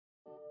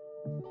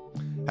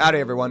Howdy,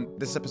 everyone.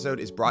 This episode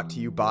is brought to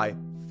you by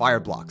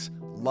Fireblocks.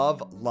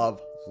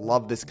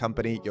 Love this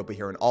company. You'll be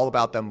hearing all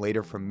about them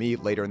later from me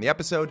later in the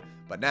episode.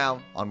 But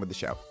now, on with the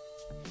show.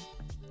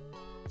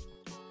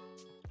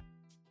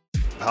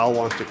 Powell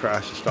wants to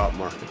crash the stock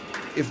market.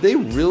 If they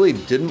really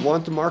didn't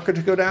want the market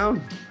to go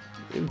down,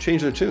 they would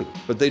change their tune,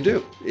 but they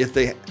do. If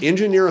they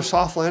engineer a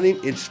soft landing,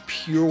 it's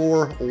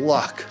pure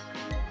luck.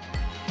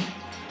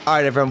 All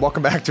right, everyone.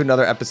 Welcome back to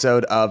another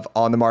episode of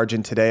On the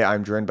Margin. Today,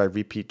 I'm joined by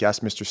repeat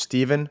guest, Mr.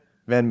 Steven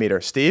Van Meter.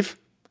 Steve,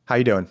 how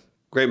you doing?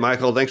 Great,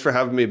 Michael. Thanks for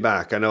having me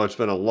back. I know it's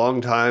been a long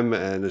time,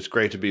 and it's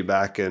great to be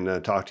back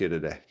and talk to you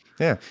today.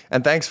 Yeah,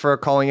 and thanks for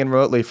calling in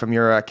remotely from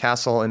your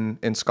castle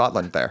in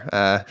Scotland there.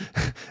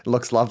 It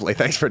looks lovely.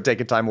 Thanks for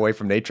taking time away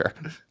from nature.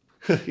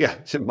 Yeah,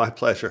 it's my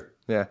pleasure.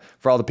 Yeah,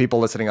 for all the people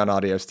listening on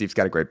audio, Steve's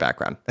got a great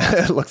background.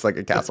 It looks like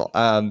a castle.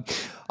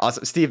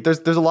 Awesome. Steve, there's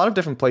a lot of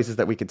different places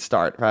that we could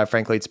start.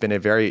 Frankly, it's been a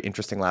very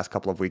interesting last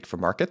couple of weeks for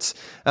markets.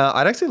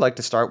 I'd actually like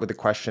to start with the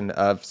question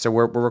of, so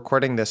we're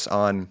recording this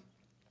on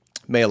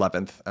May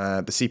 11th.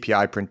 The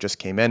CPI print just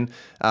came in.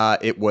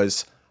 It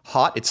was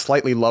hot. It's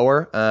slightly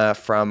lower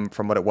from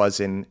what it was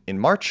in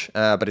March,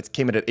 but it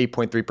came in at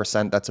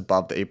 8.3%. That's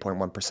above the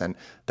 8.1%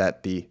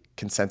 that the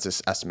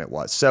consensus estimate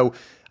was. So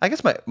I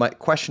guess my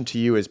question to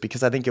you is,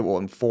 because I think it will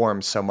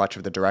inform so much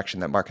of the direction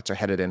that markets are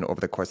headed in over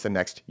the course of the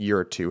next year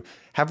or two,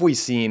 have we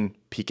seen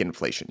peak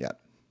inflation yet?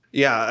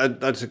 Yeah,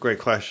 that's a great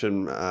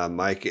question,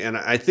 Mike. And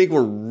I think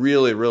we're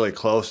really, really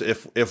close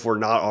if we're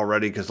not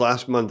already, because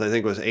last month I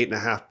think it was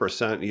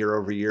 8.5% year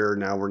over year.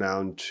 Now we're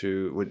down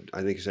to,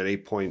 I think you said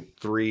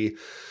 8.3.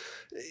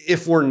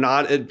 If we're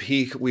not at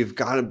peak, we've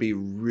got to be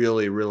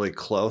really, really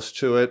close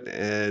to it.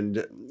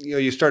 And,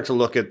 you start to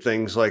look at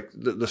things like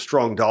the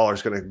strong dollar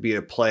is going to be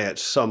at play at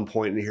some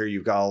point in here.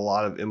 You've got a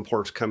lot of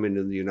imports coming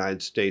into the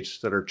United States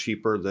that are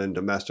cheaper than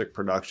domestic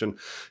production.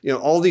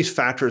 All these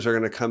factors are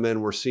going to come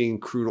in. We're seeing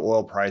crude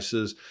oil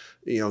prices,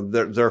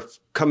 they're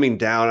coming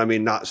down. I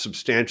mean, not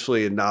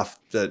substantially enough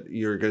that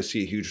you're going to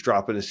see a huge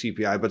drop in the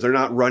CPI, but they're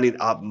not running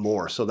up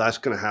more. So that's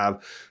going to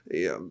have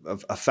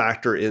a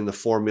factor in the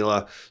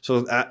formula.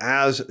 So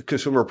as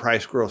consumer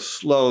price growth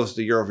slows,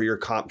 the year-over-year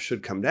comp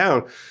should come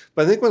down.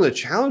 But I think one of the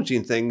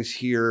challenging things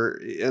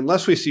here,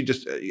 unless we see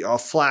just a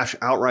flash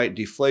outright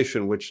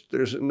deflation, which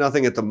there's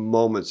nothing at the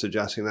moment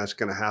suggesting that's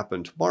going to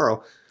happen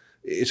tomorrow,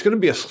 it's going to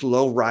be a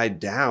slow ride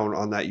down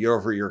on that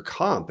year-over-year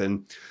comp.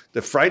 And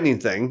the frightening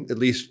thing, at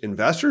least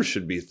investors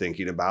should be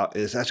thinking about,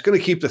 is that's going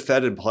to keep the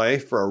Fed in play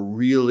for a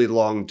really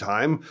long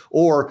time,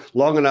 or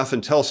long enough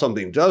until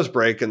something does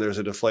break and there's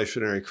a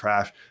deflationary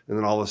crash, and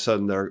then all of a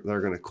sudden they're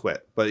going to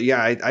quit. But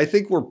yeah, I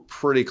think we're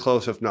pretty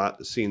close, if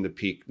not seeing the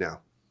peak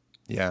now.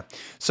 Yeah.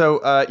 So,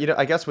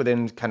 I guess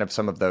within kind of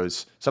some of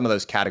those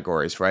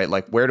categories, right?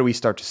 Like, where do we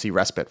start to see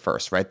respite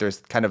first, right? There's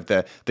kind of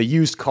the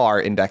used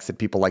car index that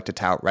people like to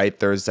tout, right?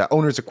 There's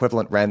owner's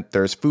equivalent rent.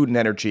 There's food and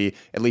energy,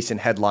 at least in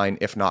headline,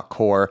 if not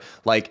core.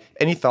 Like,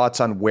 any thoughts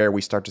on where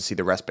we start to see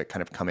the respite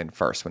kind of come in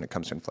first when it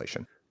comes to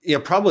inflation? Yeah,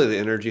 probably the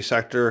energy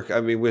sector.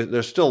 I mean,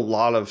 there's still a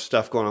lot of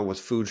stuff going on with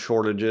food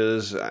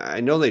shortages. I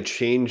know they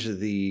changed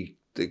the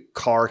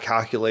car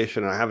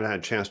calculation. I haven't had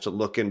a chance to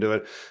look into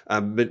it.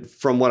 But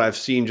from what I've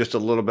seen just a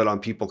little bit on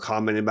people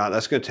commenting about it,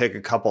 that's going to take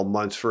a couple of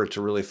months for it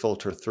to really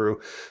filter through.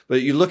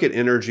 But you look at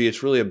energy,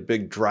 it's really a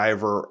big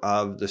driver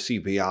of the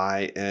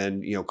CPI.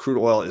 And, crude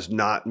oil is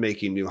not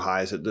making new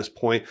highs at this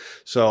point.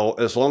 So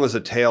as long as the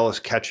tail is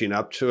catching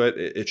up to it,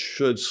 it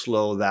should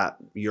slow that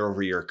year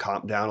over year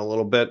comp down a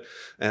little bit.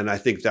 And I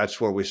think that's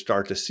where we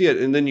start to see it.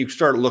 And then you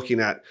start looking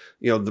at,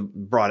 the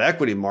broad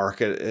equity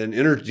market, and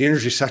the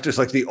energy sector is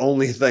like the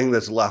only thing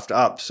that's left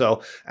up.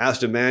 So as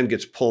demand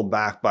gets pulled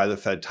back by the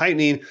Fed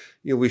tightening,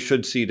 we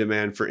should see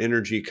demand for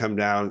energy come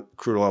down,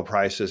 crude oil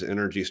prices,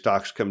 energy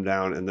stocks come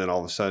down, and then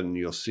all of a sudden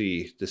you'll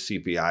see the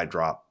CPI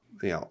drop,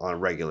 on a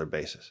regular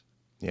basis.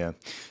 Yeah.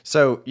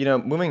 So,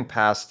 moving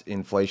past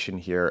inflation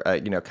here,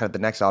 kind of the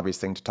next obvious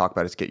thing to talk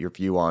about is get your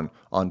view on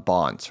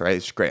bonds, right?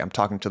 It's great. I'm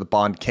talking to the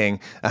bond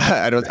king.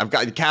 I've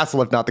got the castle,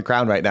 if not the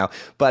crown right now.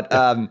 But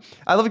I'd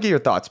love to get your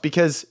thoughts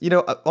because,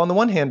 on the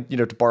one hand,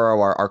 to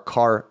borrow our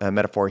car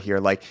metaphor here,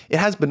 like it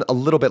has been a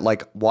little bit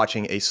like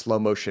watching a slow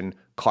motion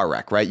car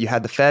wreck, right? You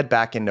had the Fed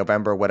back in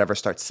November, whatever,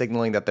 start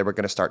signaling that they were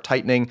going to start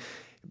tightening.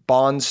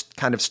 Bonds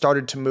kind of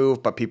started to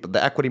move, but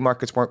the equity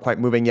markets weren't quite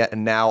moving yet.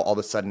 And now all of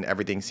a sudden,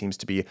 everything seems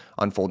to be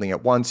unfolding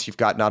at once. You've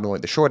got not only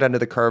the short end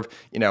of the curve,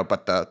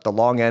 but the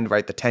long end,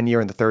 right? The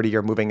 10-year and the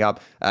 30-year moving up,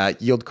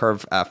 yield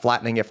curve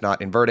flattening, if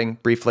not inverting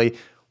briefly.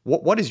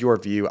 What is your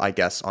view, I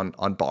guess,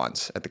 on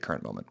bonds at the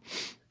current moment?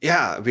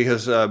 Yeah,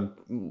 because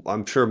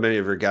I'm sure many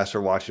of your guests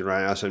are watching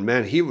right now saying,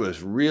 man, he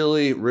was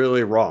really,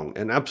 really wrong.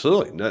 And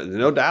absolutely,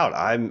 no doubt.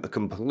 I'm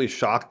completely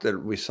shocked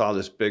that we saw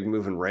this big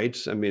move in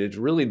rates. I mean, it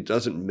really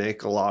doesn't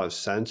make a lot of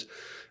sense.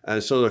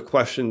 And so the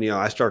question,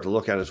 I start to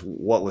look at is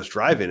what was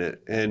driving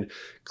it. And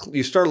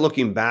you start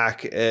looking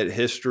back at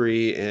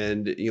history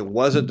and,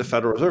 was it the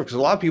Federal Reserve? Because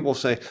a lot of people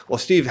say, well,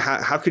 Steve,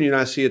 how can you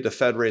not see it? The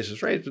Fed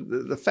raises rates.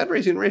 The Fed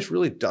raising rates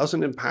really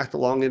doesn't impact the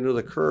long end of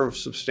the curve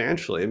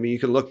substantially. I mean, you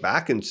can look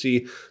back and see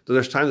that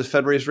there's times the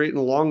Fed raised rate and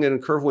the long end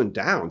of the curve went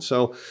down.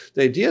 So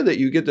the idea that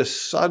you get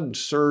this sudden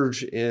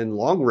surge in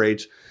long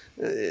rates,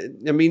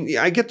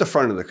 I get the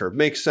front of the curve.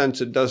 Makes sense.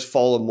 It does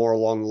follow more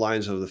along the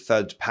lines of the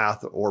Fed's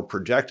path or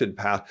projected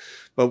path.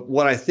 But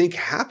what I think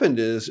happened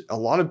is a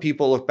lot of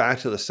people look back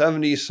to the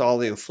 70s, saw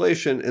the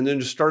inflation, and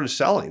then just started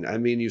selling. I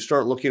mean, you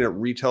start looking at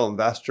retail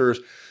investors.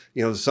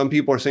 Some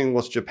people are saying,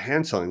 well, it's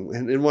Japan selling.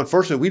 And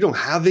unfortunately, we don't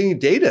have any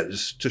data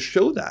to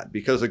show that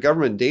because the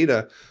government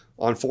data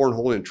on foreign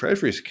holding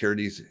treasury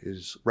securities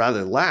is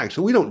rather lagged.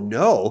 So we don't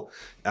know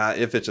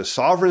if it's a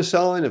sovereign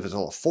selling, if it's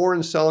a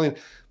foreign selling.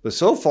 But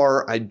so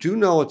far, I do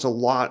know it's a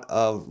lot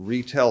of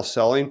retail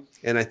selling.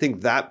 And I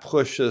think that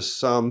pushes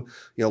some,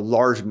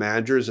 large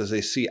managers as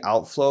they see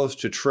outflows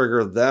to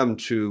trigger them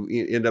to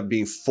end up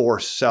being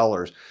forced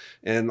sellers.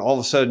 And all of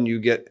a sudden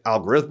you get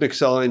algorithmic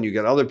selling, you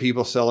get other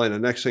people selling.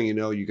 And next thing you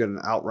know, you get an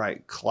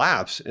outright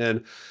collapse.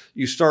 And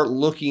you start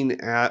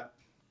looking at,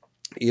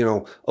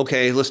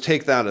 okay, let's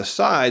take that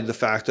aside, the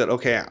fact that,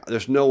 okay,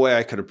 there's no way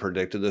I could have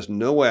predicted this,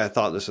 no way I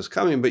thought this was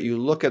coming. But you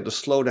look at the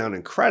slowdown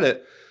in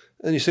credit,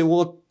 and you say,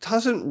 well, it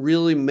doesn't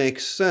really make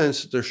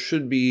sense. There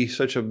should be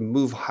such a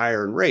move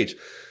higher in rates.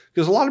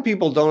 Because a lot of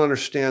people don't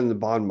understand the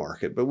bond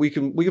market, but we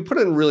can put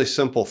it in really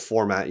simple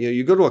format.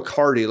 You go to a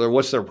car dealer,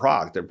 what's their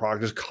product? Their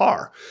product is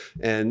car.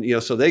 And,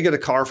 so they get a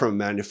car from a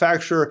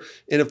manufacturer.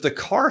 And if the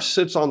car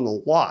sits on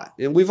the lot,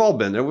 and we've all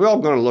been there, we've all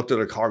gone and looked at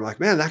a car and like,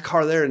 man, that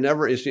car there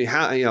never is,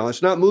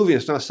 it's not moving,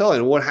 it's not selling.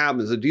 And what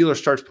happens? The dealer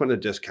starts putting a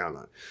discount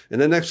on it.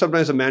 And then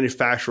sometimes a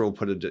manufacturer will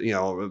put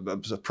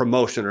a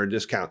promotion or a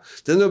discount.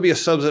 Then there'll be a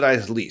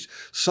subsidized lease.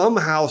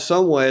 Somehow,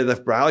 some way, the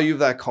value of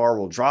that car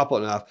will drop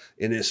enough,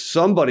 and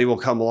somebody will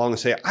come along and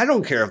say, I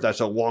don't care if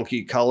that's a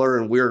wonky color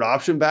and weird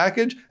option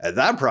package. At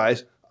that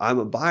price, I'm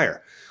a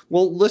buyer.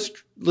 Well, let's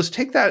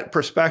take that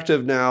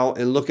perspective now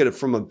and look at it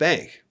from a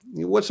bank.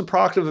 What's the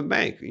product of a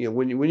bank?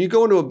 When you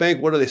go into a bank,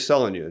 what are they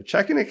selling you? A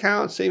checking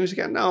account, savings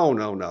account?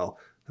 No.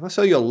 They'll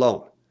sell you a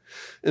loan.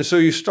 And so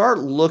you start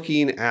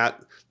looking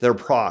at their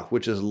product,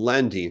 which is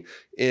lending.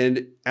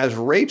 And as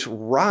rates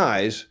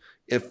rise,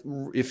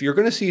 if you're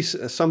going to see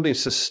something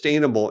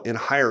sustainable in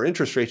higher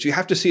interest rates, you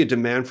have to see a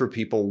demand for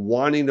people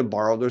wanting to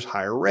borrow those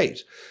higher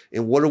rates.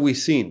 And what are we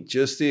seeing?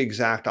 Just the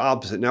exact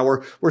opposite. Now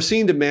we're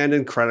seeing demand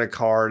in credit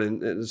card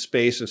and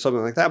space and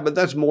something like that, but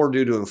that's more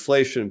due to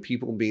inflation and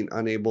people being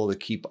unable to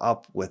keep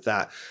up with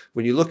that.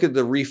 When you look at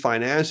the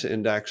refinance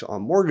index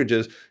on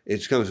mortgages,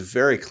 it becomes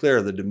very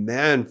clear the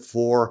demand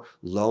for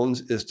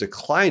loans is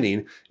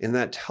declining, and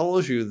that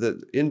tells you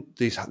that in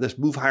this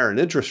move higher in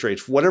interest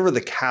rates, whatever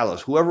the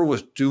catalyst, whoever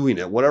was doing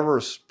it,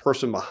 whatever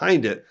person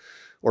behind it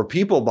or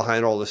people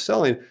behind all the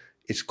selling,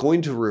 it's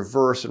going to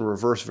reverse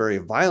very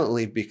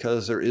violently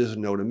because there is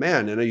no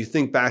demand. And you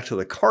think back to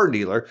the car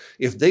dealer,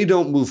 if they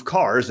don't move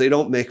cars, they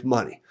don't make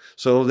money.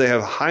 So they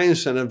have a high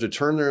incentive to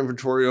turn their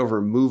inventory over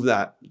and move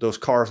those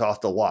cars off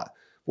the lot.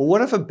 Well,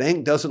 what if a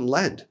bank doesn't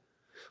lend?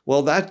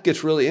 Well, that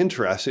gets really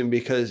interesting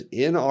because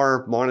in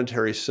our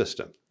monetary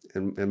system,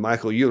 and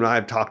Michael, you and I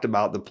have talked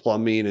about the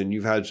plumbing, and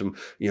you've had some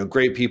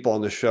great people on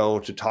the show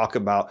to talk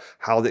about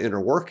how the inner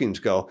workings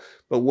go.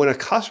 But when a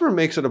customer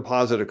makes a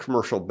deposit at a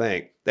commercial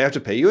bank, they have to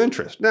pay you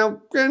interest.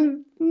 Now,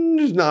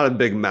 it's not a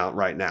big amount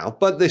right now,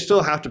 but they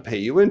still have to pay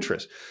you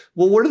interest.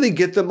 Well, where do they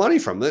get the money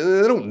from? They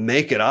don't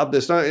make it up.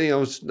 It's not,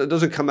 it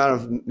doesn't come out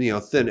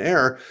of thin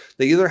air.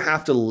 They either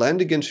have to lend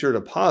against your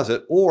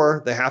deposit,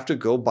 or they have to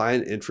go buy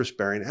an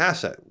interest-bearing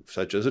asset,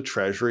 such as a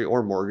treasury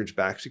or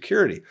mortgage-backed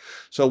security.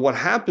 So what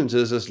happens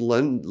is, as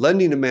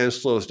lending demand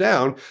slows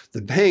down,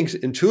 the banks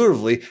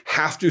intuitively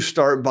have to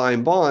start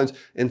buying bonds.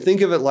 And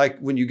think of it like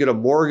when you get a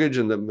mortgage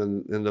and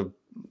the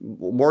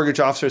mortgage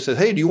officer says,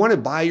 hey, do you want to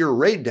buy your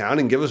rate down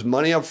and give us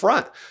money up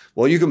front?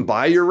 Well, you can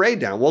buy your rate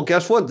down. Well,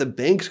 guess what? The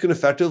banks can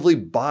effectively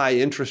buy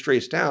interest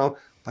rates down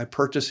by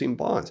purchasing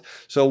bonds.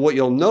 So what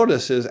you'll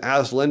notice is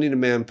as lending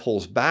demand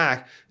pulls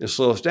back and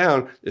slows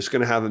down, it's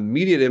going to have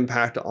immediate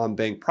impact on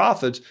bank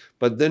profits.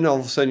 But then all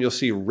of a sudden you'll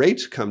see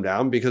rates come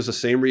down, because the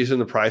same reason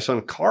the price on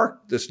a car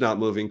that's not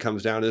moving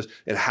comes down is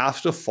it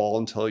has to fall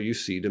until you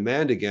see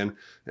demand again.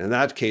 And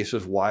that case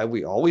is why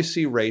we always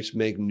see rates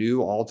make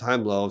new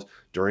all-time lows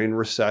during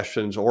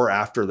recessions or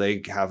after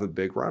they have a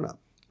big run up.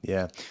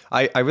 Yeah,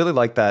 I really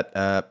like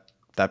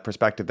that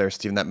perspective there,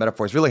 Stephen. That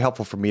metaphor is really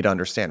helpful for me to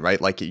understand,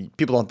 right? Like,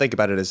 people don't think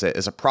about it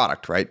as a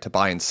product, right? To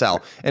buy and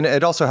sell. And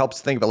it also helps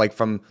to think about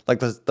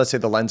let's say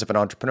the lens of an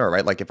entrepreneur,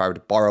 right? Like, if I were to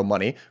borrow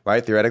money,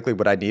 right? Theoretically,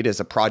 what I need is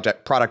a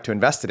product to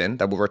invest it in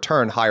that will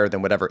return higher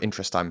than whatever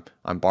interest I'm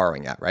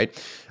borrowing at, right?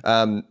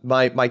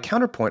 My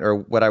counterpoint, or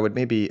what I would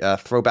maybe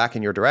throw back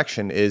in your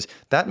direction, is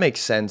that makes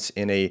sense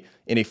in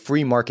a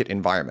free market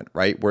environment,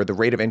 right? Where the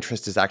rate of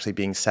interest is actually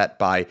being set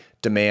by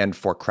demand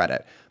for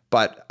credit.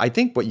 But I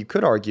think what you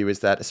could argue is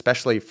that,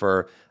 especially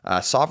for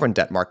sovereign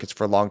debt markets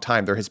for a long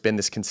time, there has been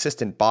this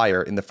consistent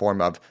buyer in the form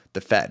of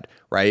the Fed,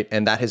 right?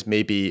 And that has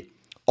maybe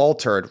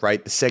altered,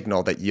 right, the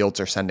signal that yields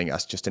are sending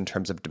us just in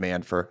terms of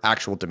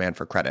actual demand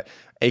for credit.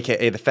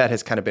 AKA the Fed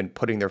has kind of been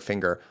putting their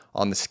finger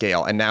on the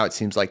scale, and now it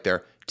seems like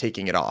they're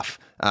taking it off.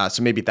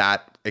 So maybe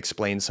that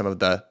explains some of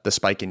the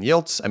spike in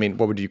yields. I mean,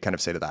 what would you kind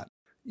of say to that?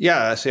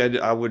 Yeah, see,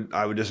 I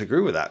would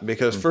disagree with that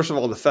because first of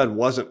all, the Fed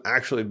wasn't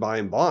actually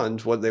buying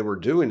bonds. What they were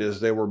doing is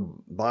they were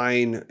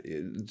buying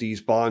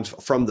these bonds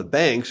from the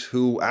banks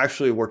who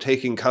actually were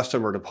taking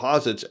customer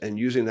deposits and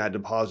using that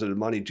deposited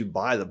money to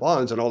buy the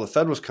bonds. And all the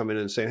Fed was coming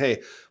in and saying,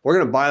 "Hey, we're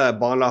going to buy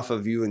that bond off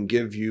of you and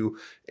give you,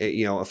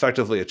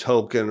 effectively a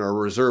token or a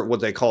reserve,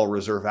 what they call a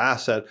reserve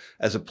asset,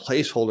 as a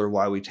placeholder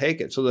while we take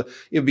it." So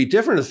it'd be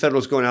different if the Fed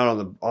was going out on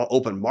the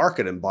open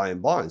market and buying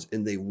bonds,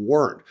 and they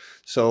weren't.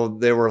 So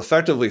they were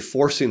effectively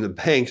forcing the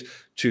banks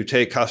to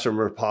take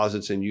customer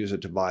deposits and use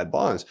it to buy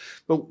bonds.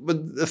 But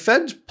the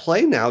Fed's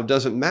play now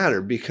doesn't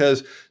matter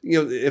because,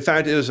 in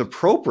fact, it is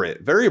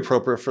appropriate, very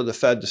appropriate for the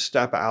Fed to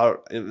step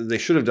out, and they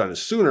should have done it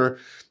sooner.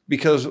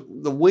 Because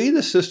the way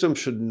the system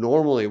should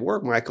normally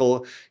work,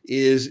 Michael,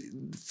 is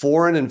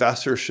foreign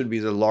investors should be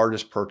the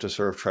largest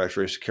purchaser of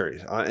Treasury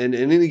securities. And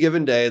in any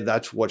given day,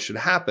 that's what should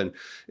happen.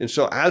 And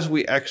so as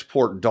we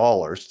export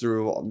dollars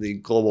through the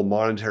global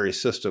monetary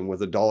system, with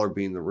the dollar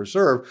being the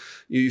reserve,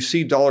 you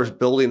see dollars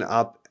building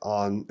up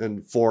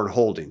in foreign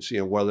holdings,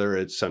 whether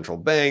it's central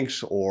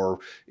banks or,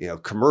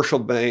 commercial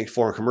banks,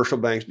 foreign commercial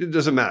banks, it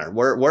doesn't matter,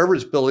 wherever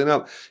it's building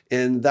up.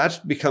 And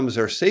that becomes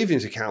their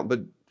savings account.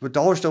 But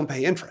dollars don't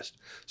pay interest.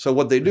 So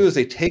what they do is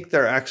they take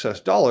their excess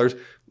dollars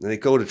and they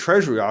go to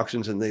Treasury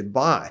auctions and they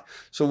buy.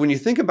 So when you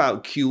think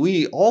about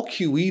QE, all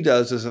QE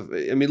does is, at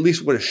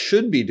least what it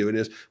should be doing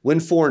is when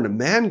foreign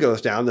demand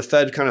goes down, the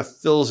Fed kind of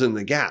fills in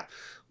the gap.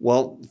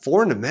 Well,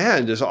 foreign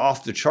demand is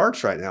off the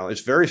charts right now.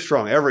 It's very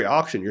strong. Every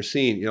auction you're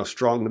seeing,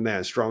 strong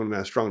demand, strong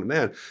demand, strong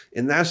demand.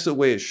 And that's the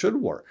way it should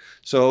work.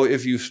 So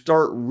if you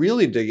start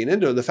really digging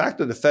into it, the fact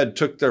that the Fed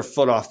took their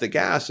foot off the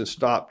gas and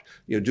stopped,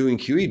 doing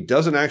QE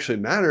doesn't actually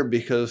matter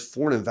because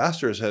foreign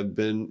investors have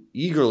been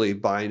eagerly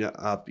buying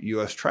up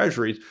U.S.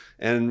 Treasuries.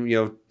 And,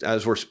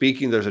 as we're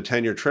speaking, there's a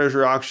 10-year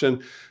Treasury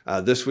auction.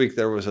 This week,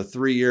 there was a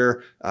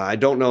 3-year. I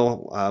don't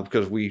know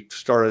because we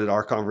started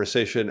our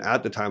conversation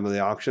at the time of the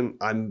auction.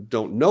 I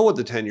don't know what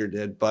the 10-year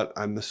did, but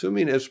I'm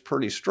assuming it's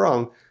pretty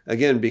strong,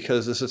 again,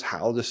 because this is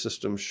how the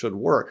system should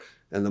work.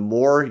 And the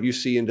more you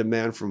see in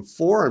demand from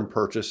foreign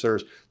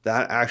purchasers,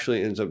 that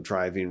actually ends up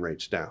driving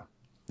rates down.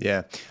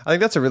 Yeah, I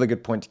think that's a really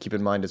good point to keep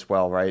in mind as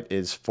well, right?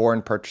 Is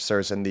foreign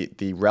purchasers and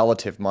the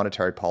relative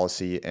monetary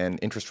policy and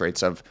interest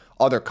rates of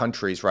other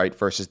countries, right,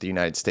 versus the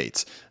United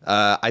States.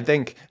 I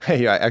think,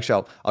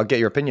 actually, I'll get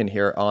your opinion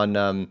here on,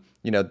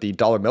 the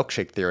dollar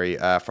milkshake theory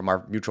from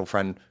our mutual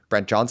friend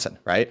Brent Johnson,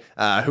 right?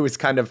 Who was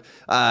kind of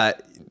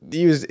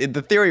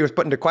the theory was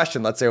put into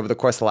question, let's say, over the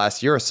course of the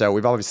last year or so.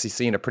 We've obviously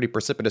seen a pretty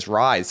precipitous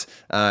rise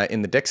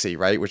in the Dixie,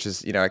 right? Which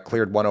is, it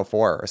cleared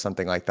 104 or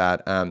something like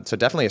that. So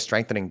definitely a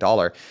strengthening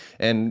dollar.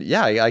 And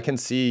yeah, I can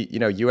see,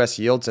 U.S.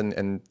 yields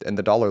and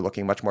the dollar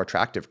looking much more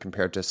attractive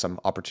compared to some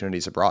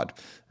opportunities abroad.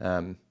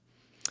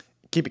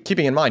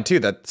 Keeping in mind, too,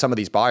 that some of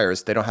these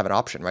buyers, they don't have an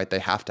option, right? They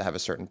have to have a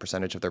certain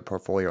percentage of their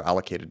portfolio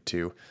allocated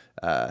to,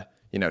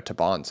 to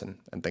bonds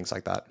and things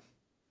like that.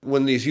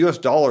 When these U.S.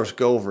 dollars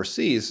go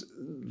overseas,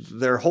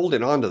 they're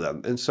holding on to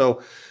them. And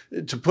so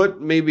to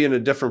put maybe in a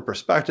different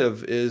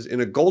perspective is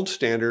in a gold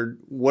standard,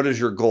 what is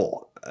your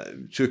goal?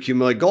 To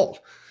accumulate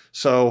gold.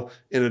 So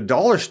in a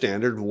dollar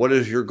standard, what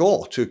is your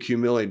goal? To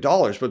accumulate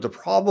dollars. But the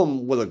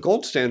problem with a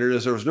gold standard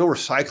is there was no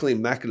recycling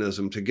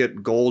mechanism to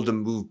get gold to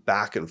move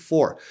back and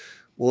forth.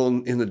 Well,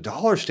 in the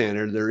dollar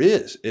standard, there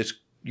is.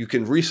 You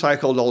can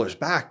recycle dollars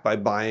back by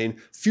buying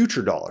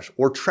future dollars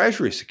or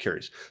Treasury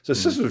securities. So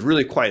this is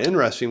really quite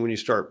interesting when you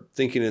start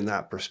thinking in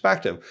that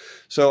perspective.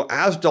 So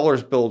as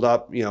dollars build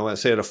up,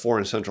 let's say at a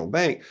foreign central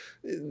bank,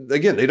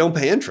 again, they don't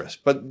pay interest,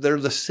 but they're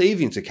the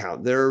savings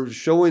account. They're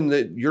showing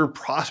that you're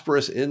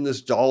prosperous in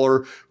this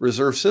dollar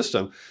reserve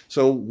system.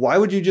 So why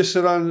would you just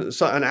sit on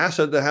an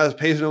asset that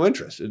pays no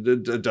interest?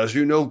 It does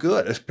you no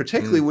good,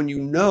 particularly when you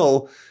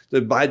know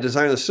that by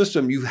design of the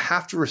system, you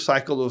have to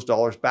recycle those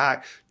dollars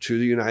back to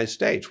the United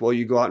States. Well,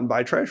 you go out and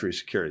buy Treasury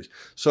securities.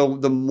 So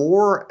the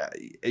more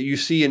you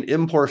see in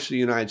imports to the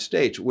United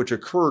States, which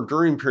occur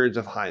during periods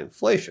of high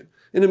inflation,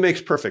 and it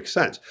makes perfect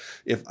sense.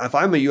 If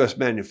I'm a U.S.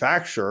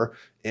 manufacturer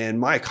and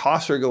my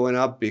costs are going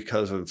up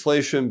because of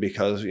inflation,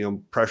 because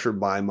pressured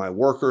by my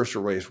workers to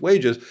raise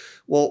wages,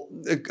 well,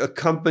 a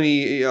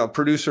company, a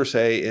producer,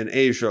 say in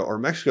Asia or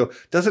Mexico,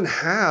 doesn't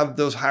have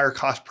those higher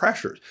cost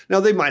pressures.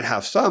 Now they might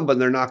have some, but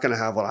they're not going to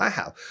have what I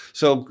have.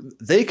 So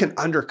they can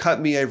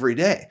undercut me every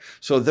day.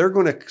 So they're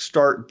going to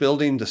start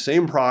building the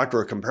same product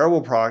or a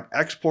comparable product,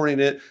 exporting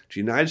it to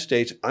the United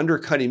States,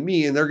 undercutting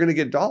me, and they're going to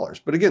get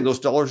dollars. But again, those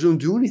dollars don't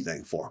do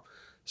anything for them.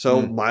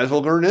 So might as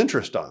well earn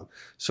interest on them.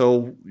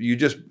 So you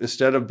just,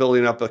 instead of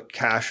building up a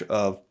cache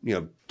of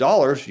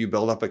dollars, you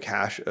build up a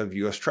cache of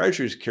U.S.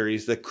 Treasury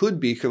securities that could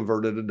be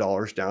converted to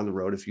dollars down the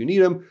road if you need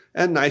them,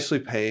 and nicely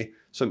pay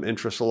some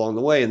interest along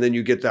the way. And then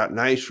you get that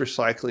nice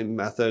recycling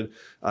method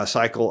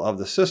cycle of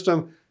the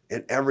system,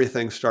 and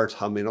everything starts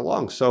humming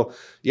along. So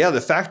yeah, the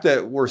fact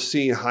that we're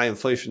seeing high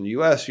inflation in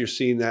the US, you're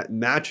seeing that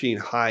matching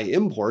high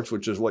imports,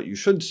 which is what you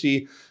should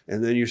see.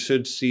 And then you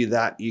should see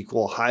that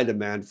equal high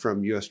demand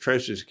from US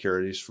Treasury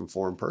securities from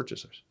foreign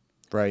purchasers.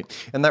 Right.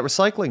 And that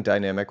recycling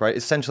dynamic, right,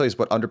 essentially is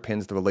what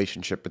underpins the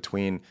relationship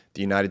between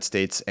the United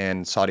States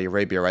and Saudi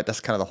Arabia, right? That's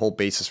kind of the whole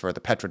basis for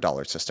the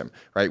petrodollar system,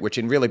 right? Which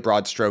in really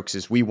broad strokes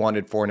is we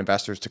wanted foreign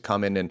investors to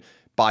come in and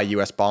buy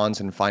U.S. bonds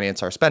and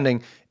finance our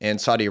spending,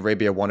 and Saudi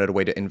Arabia wanted a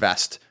way to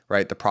invest,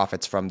 right, the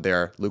profits from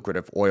their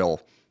lucrative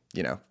oil,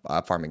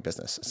 farming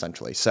business,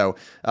 essentially. So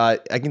I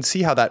can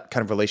see how that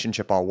kind of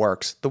relationship all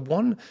works. The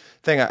one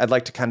thing I'd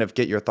like to kind of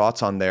get your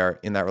thoughts on there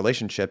in that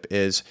relationship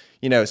is,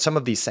 some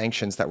of these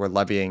sanctions that we're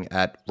levying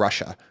at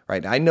Russia,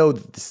 right? I know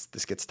this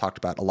gets talked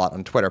about a lot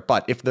on Twitter,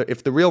 but if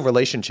the real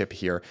relationship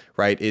here,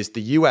 right, is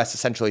the U.S.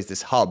 essentially is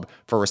this hub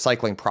for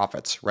recycling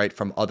profits, right,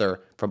 from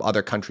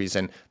other countries,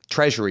 and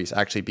treasuries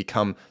actually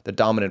become the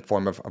dominant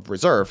form of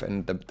reserve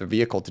and the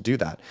vehicle to do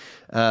that.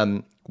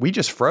 We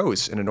just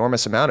froze an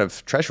enormous amount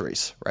of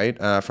treasuries, right,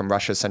 from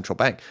Russia's central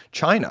bank.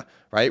 China,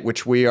 right,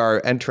 which we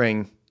are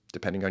entering,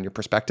 depending on your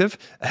perspective,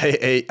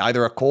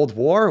 either a Cold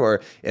War or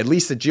at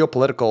least a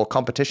geopolitical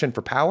competition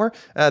for power.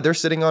 They're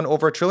sitting on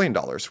over $1 trillion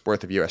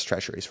worth of U.S.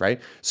 treasuries, right?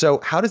 So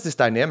how does this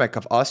dynamic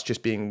of us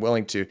just being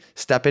willing to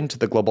step into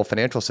the global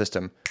financial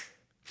system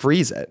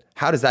freeze it?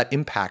 How does that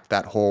impact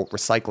that whole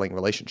recycling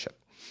relationship?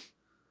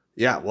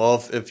 Yeah,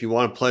 well, if you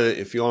want to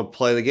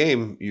play the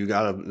game, you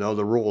got to know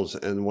the rules,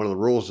 and one of the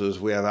rules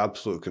is we have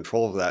absolute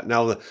control of that.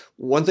 Now, the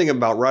one thing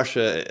about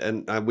Russia,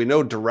 and we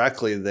know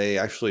directly, they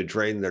actually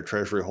drained their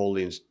treasury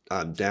holdings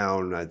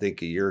down, I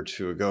think, a year or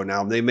two ago.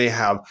 Now, they may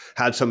have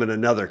had some in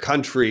another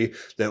country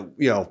that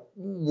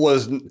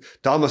was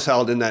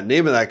domiciled in that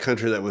name of that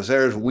country that was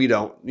theirs. We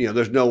don't,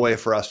 there's no way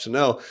for us to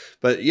know.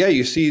 But yeah,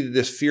 you see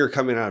this fear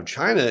coming out of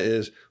China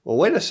is, well,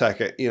 wait a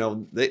second,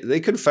 they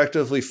could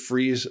effectively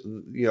freeze,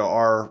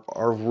 our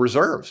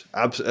reserves,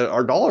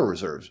 our dollar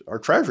reserves, our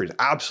treasuries.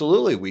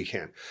 Absolutely, we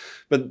can.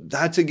 But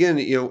that's, again,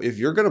 if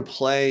you're going to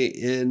play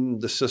in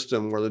the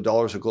system where the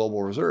dollar is a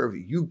global reserve,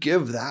 you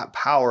give that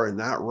power and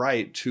that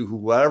right to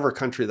whatever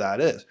country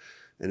that is.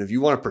 And if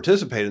you want to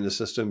participate in the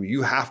system,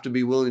 you have to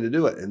be willing to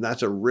do it. And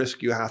that's a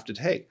risk you have to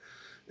take.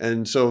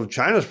 And so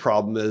China's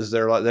problem is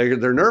they're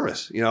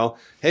nervous.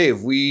 Hey,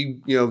 if we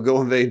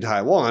go invade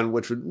Taiwan,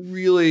 which would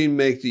really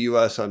make the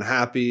U.S.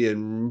 unhappy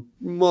and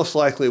most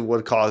likely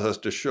would cause us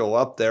to show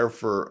up there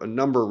for a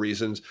number of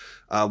reasons.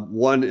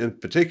 One in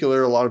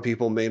particular, a lot of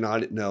people may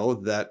not know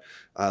that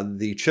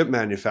the chip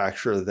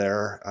manufacturer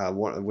there,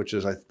 which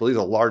is, I believe,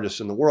 the largest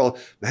in the world,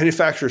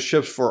 manufactures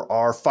chips for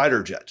our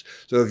fighter jets.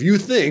 So if you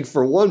think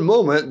for one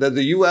moment that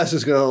the U.S.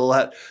 is going to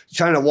let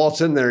China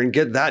waltz in there and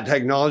get that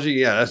technology,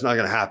 yeah, that's not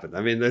going to happen.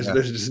 I mean, there's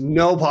just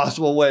no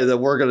possible way that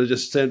we're going to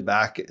just sit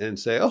back and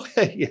say,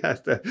 okay, yeah,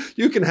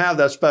 you can have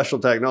that special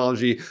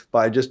technology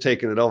by just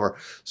taking it over.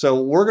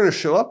 So we're going to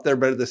show up there,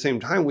 but at the same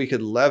time, we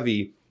could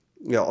levy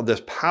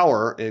this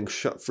power and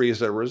freeze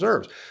their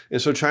reserves.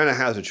 And so China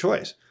has a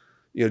choice.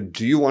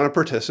 Do you want to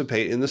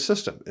participate in the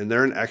system? And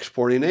they're an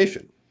exporting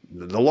nation,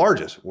 the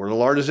largest. We're the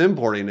largest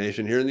importing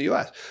nation here in the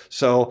U.S.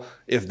 So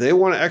if they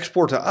want to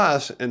export to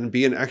us and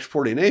be an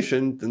exporting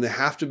nation, then they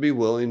have to be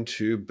willing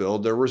to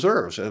build their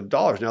reserves of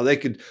dollars. Now, they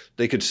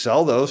could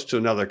sell those to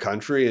another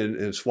country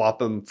and swap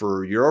them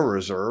for euro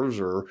reserves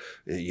or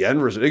yen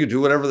reserves. They could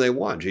do whatever they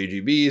want,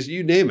 JGBs,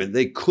 you name it.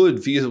 They could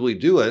feasibly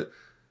do it,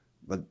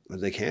 but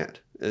they can't.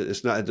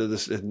 It's not.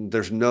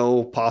 There's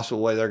no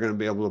possible way they're going to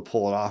be able to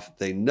pull it off.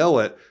 They know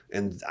it,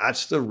 and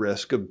that's the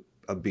risk of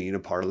being a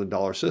part of the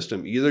dollar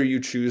system. Either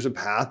you choose a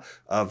path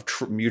of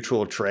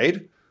mutual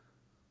trade,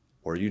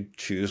 or you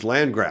choose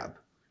land grab.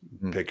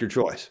 Pick your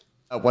choice.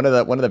 One of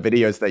the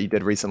videos that you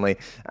did recently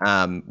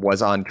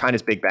was on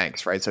China's big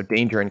banks, right? So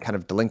danger and kind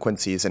of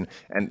delinquencies and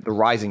the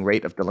rising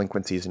rate of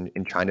delinquencies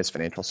in China's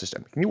financial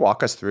system. Can you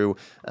walk us through,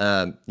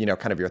 kind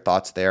of your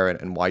thoughts there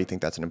and why you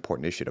think that's an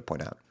important issue to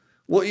point out?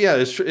 Well, yeah,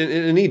 it's in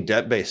any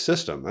debt-based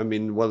system. I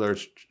mean, whether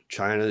it's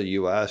China, the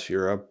U.S.,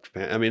 Europe,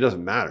 Japan, I mean, it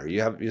doesn't matter.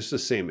 It's the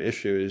same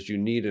issue is you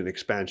need an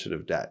expansion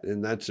of debt.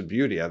 And that's the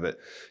beauty of it.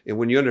 And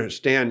when you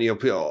understand,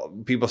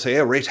 people say,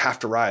 hey, rates have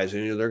to rise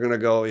and they're going to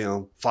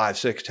go, 5,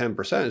 6,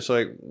 10%. It's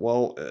like,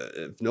 well,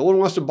 if no one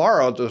wants to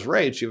borrow at those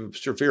rates, you have a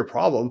severe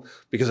problem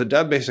because a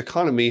debt-based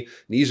economy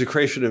needs the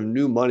creation of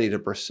new money to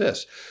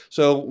persist.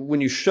 So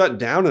when you shut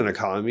down an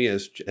economy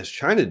as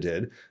China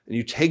did, and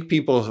you take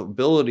people's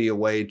ability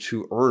away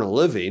to earn a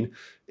living,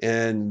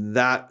 And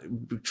that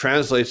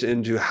translates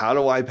into, how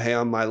do I pay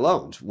on my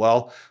loans?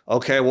 Well,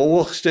 okay, well,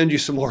 we'll extend you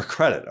some more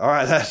credit. All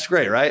right, that's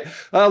great, right?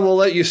 We'll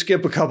let you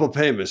skip a couple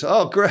payments.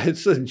 Oh, great.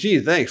 So,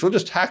 gee, thanks. We'll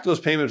just tack those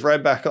payments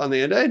right back on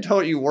the end. Hey,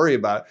 don't you worry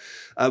about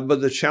it.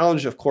 But the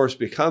challenge, of course,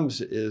 becomes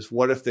is,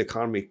 what if the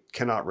economy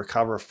cannot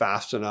recover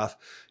fast enough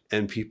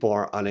and people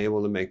are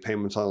unable to make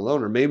payments on the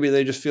loan? Or maybe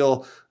they just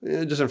feel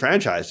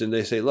disenfranchised and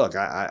they say, look,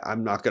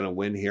 I'm not going to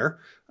win here.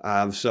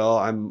 So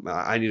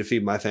I need to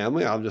feed my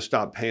family. I'll just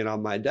stop paying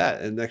on my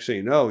debt. And next thing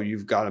you know,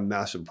 you've got a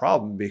massive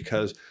problem,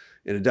 because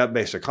in a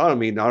debt-based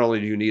economy, not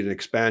only do you need an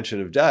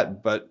expansion of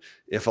debt, but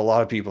if a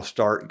lot of people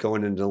start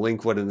going into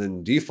delinquent and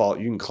then default,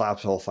 you can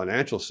collapse the whole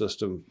financial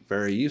system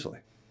very easily.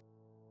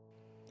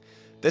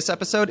 This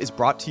episode is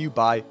brought to you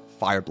by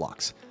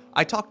Fireblocks.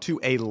 I talk to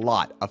a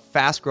lot of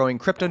fast-growing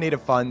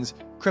crypto-native funds,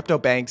 crypto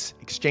banks,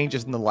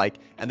 exchanges, and the like,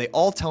 and they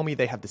all tell me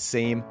they have the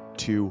same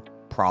two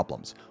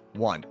problems.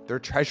 One, their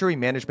treasury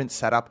management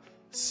setup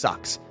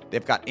sucks.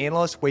 They've got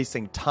analysts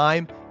wasting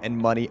time and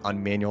money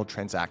on manual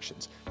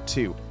transactions.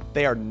 Two,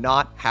 they are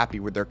not happy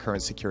with their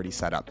current security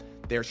setup.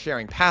 They're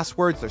sharing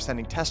passwords, they're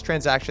sending test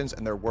transactions,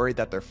 and they're worried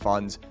that their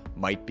funds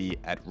might be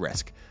at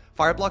risk.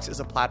 Fireblocks is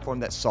a platform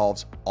that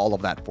solves all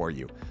of that for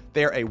you.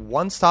 They're a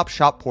one-stop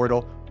shop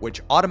portal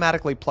which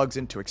automatically plugs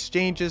into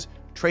exchanges,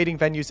 trading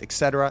venues,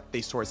 etc. They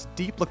source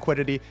deep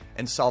liquidity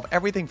and solve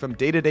everything from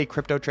day-to-day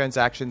crypto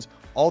transactions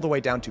all the way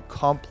down to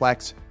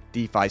complex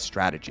DeFi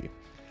strategy.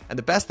 And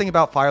the best thing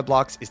about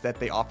Fireblocks is that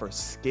they offer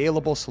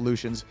scalable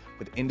solutions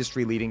with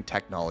industry-leading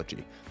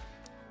technology.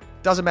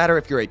 Doesn't matter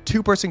if you're a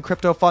 2-person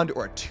crypto fund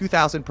or a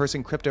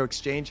 2,000-person crypto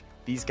exchange,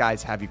 these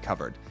guys have you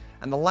covered.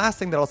 And the last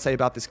thing that I'll say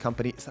about this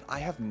company is that I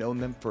have known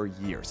them for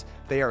years.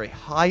 They are a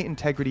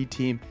high-integrity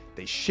team.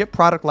 They ship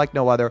product like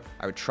no other.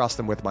 I would trust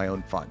them with my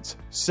own funds.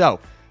 So,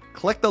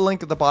 click the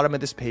link at the bottom of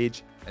this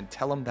page and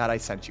tell them that I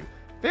sent you.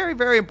 Very,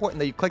 very important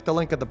that you click the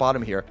link at the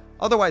bottom here.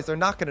 Otherwise, they're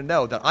not going to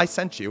know that I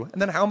sent you. And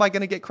then how am I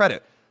going to get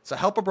credit? So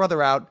help a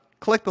brother out.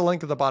 Click the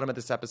link at the bottom of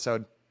this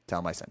episode. Tell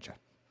them I sent you.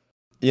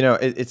 You know,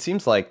 it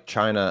seems like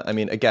China, I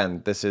mean,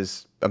 again,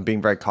 I'm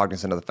being very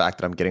cognizant of the fact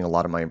that I'm getting a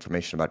lot of my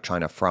information about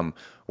China from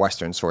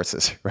Western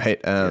sources, right?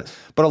 Yes.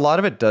 But a lot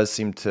of it does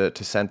seem to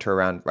center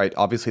around, right,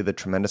 obviously the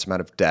tremendous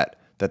amount of debt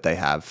that they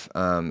have.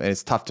 And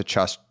it's tough to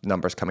trust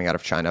numbers coming out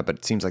of China, but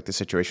it seems like the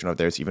situation over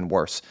there is even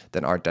worse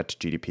than our debt to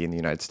GDP in the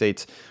United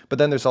States. But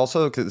then there's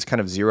also this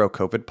kind of zero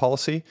COVID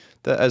policy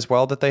as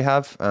well that they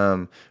have,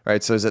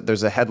 right? So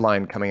there's a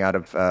headline coming out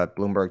of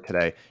Bloomberg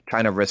today.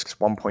 China risks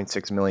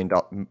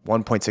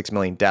 1.6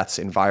 million deaths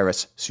in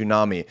virus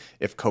tsunami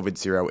if COVID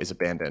zero is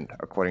abandoned,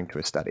 according to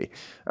a study.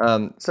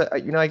 I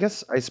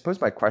suppose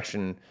my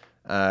question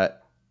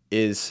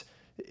is,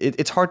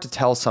 it's hard to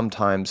tell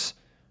sometimes,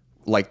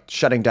 like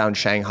shutting down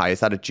Shanghai,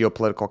 is that a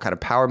geopolitical kind of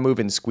power move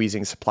in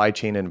squeezing supply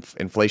chain and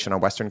inflation on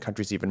Western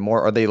countries even more?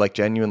 Or are they like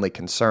genuinely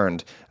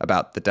concerned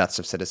about the deaths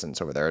of citizens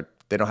over there?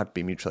 They don't have to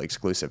be mutually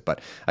exclusive,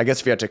 but I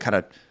guess if you had to kind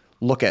of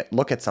look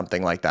at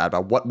something like that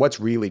about what's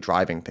really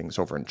driving things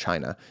over in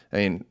China, I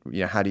mean,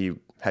 you know, how do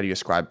you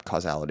ascribe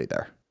causality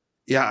there?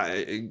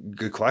 Yeah,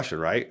 good question,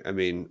 right? I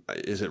mean,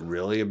 is it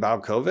really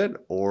about COVID,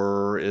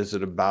 or is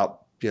it about,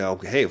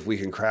 hey, if we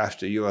can crash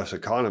the U.S.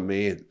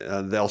 economy,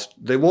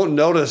 they won't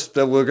notice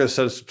that we're going to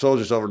send some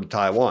soldiers over to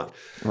Taiwan,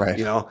 right?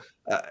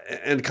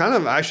 And kind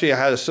of actually, I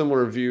had a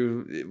similar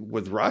view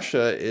with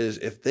Russia. Is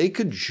if they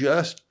could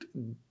just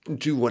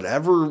do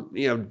whatever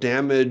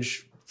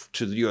damage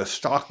to the U.S.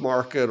 stock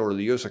market or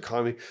the U.S.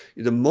 economy,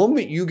 the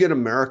moment you get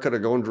America to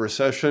go into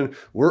recession,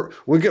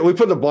 we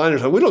put the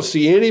blinders on. We don't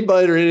see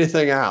anybody or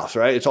anything else,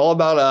 right? It's all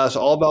about us,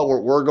 all about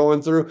what we're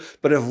going through.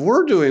 But if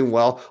we're doing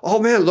well,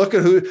 oh man, look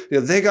at who,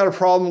 they got a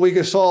problem we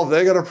can solve.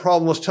 They got a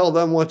problem, let's tell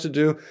them what to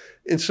do.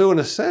 And so in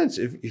a sense,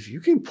 if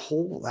you can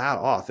pull that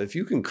off, if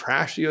you can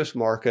crash the U.S.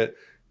 market,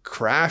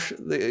 throw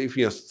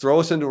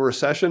us into a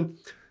recession,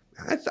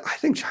 I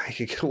think China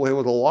can get away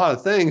with a lot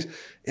of things,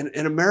 and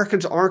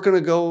Americans aren't going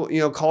to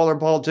go, call their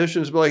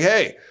politicians and be like,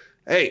 hey,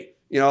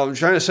 I'm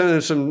trying to send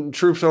in some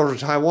troops over to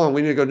Taiwan.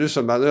 We need to go do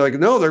something about it. They're like,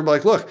 no, they're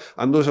like, look,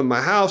 I'm losing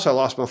my house. I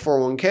lost my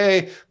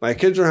 401k. My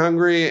kids are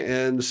hungry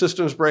and the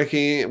system's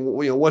breaking.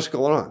 What's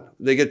going on?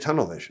 They get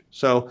tunnel vision.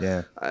 So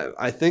yeah.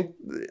 I think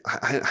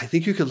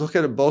you could look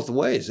at it both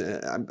ways.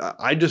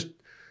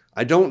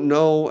 I don't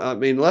know. I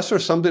mean, unless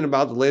there's something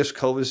about the latest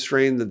COVID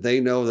strain that they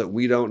know that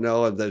we don't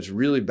know that's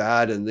really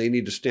bad and they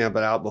need to stamp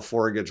it out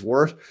before it gets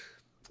worse,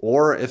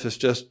 or if it's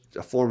just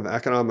a form of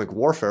economic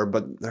warfare,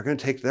 but they're going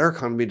to take their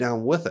economy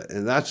down with it.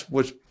 And that's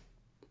what's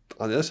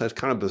on this. That's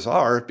kind of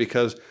bizarre,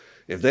 because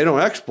if they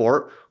don't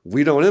export,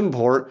 we don't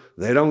import,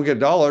 they don't get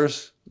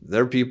dollars,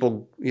 their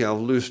people,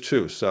 lose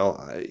too.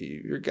 So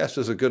your guess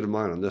is as good as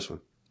mine on this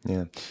one.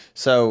 Yeah.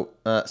 So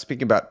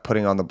speaking about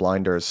putting on the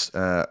blinders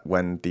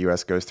when the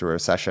U.S. goes through a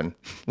recession,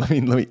 let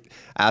me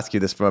ask you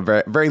this from a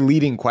very, very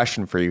leading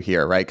question for you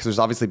here, right? Because there's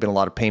obviously been a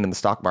lot of pain in the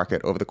stock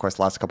market over the course of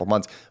the last couple of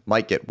months.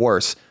 Might get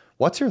worse.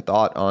 What's your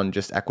thought on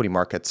just equity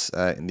markets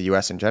in the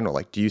U.S. in general?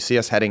 Like, do you see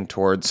us heading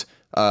towards,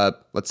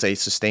 let's say,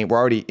 sustained? We're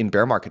already in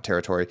bear market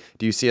territory.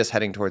 Do you see us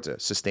heading towards a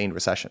sustained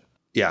recession?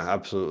 Yeah,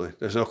 absolutely.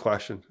 There's no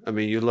question. I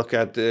mean, you look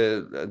at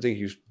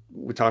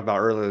we talked about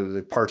earlier,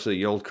 the parts of the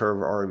yield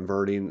curve are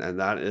inverting, and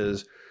that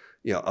is,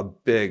 a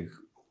big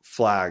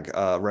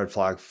red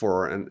flag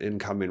for an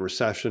incoming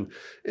recession.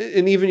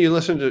 And even you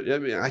listen to, I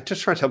mean, I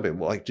just try to tell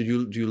people, like, do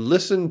you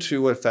listen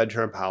to what Fed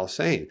Chairman Powell is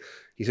saying?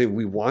 He's saying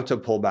we want to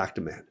pull back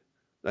demand.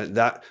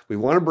 That we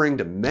want to bring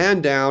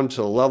demand down to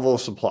the level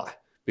of supply.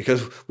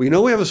 Because we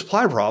know we have a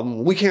supply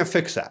problem, we can't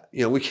fix that.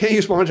 We can't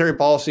use monetary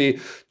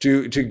policy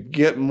to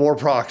get more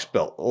products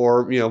built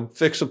or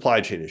fix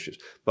supply chain issues.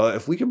 But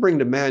if we can bring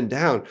demand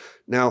down,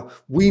 now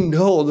we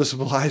know the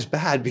supply is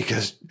bad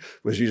because,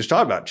 as you just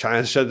talked about,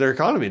 China shut their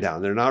economy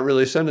down. They're not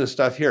really sending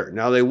stuff here.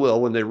 Now they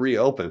will when they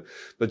reopen.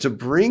 But to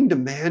bring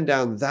demand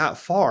down that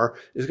far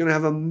is going to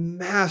have a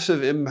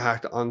massive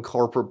impact on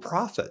corporate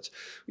profits.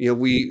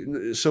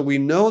 We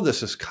know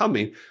this is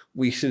coming.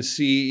 We can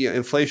see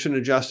inflation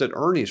adjusted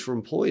earnings for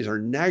employees are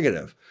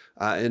negative,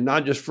 and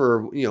not just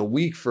for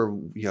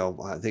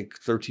I think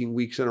 13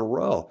 weeks in a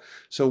row.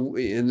 So,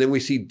 and then we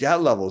see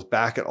debt levels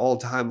back at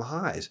all-time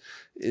highs.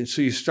 And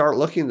so you start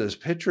looking at this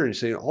picture and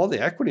saying all the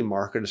equity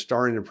market is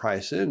starting to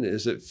price in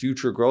is that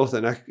future growth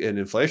and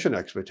inflation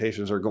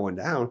expectations are going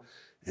down.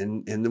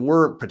 And then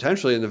we're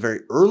potentially in the very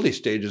early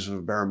stages of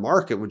a bear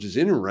market, which is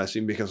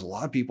interesting because a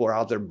lot of people are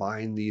out there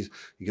buying these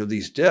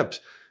dips.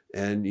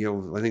 And,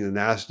 I think the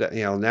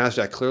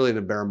NASDAQ clearly in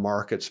a bear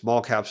market,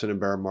 small caps in a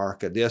bear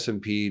market, the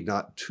S&P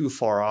not too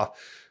far off.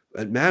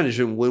 But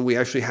management, when we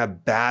actually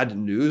have bad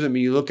news, I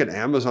mean, you look at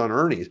Amazon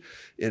earnings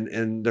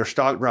and their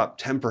stock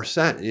dropped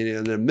 10%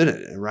 in a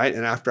minute, right?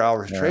 And after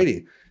hours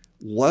trading,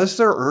 was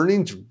their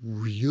earnings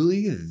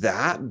really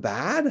that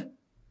bad?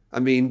 I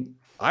mean,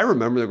 I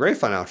remember the great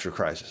financial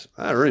crisis.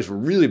 Earnings were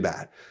really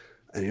bad.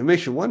 And it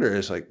makes you wonder,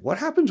 is like, what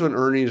happens when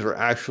earnings are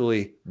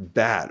actually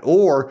bad?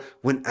 Or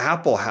when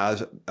Apple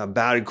has a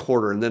bad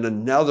quarter and then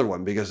another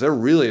one, because they're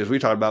really, as we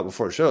talked about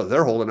before the show,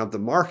 they're holding up the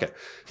market.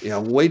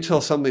 Wait till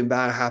something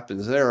bad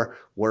happens there.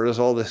 Where does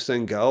all this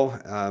thing go?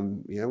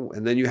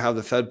 And then you have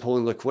the Fed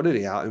pulling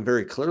liquidity out and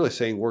very clearly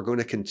saying, we're going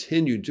to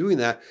continue doing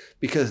that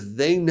because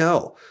they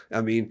know.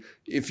 I mean,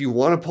 if you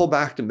want to pull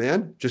back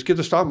demand, just get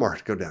the stock market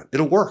to go down.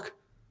 It'll work.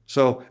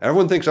 So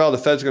everyone thinks, the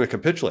Fed's going to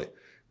capitulate.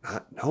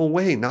 No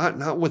way,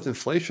 not with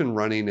inflation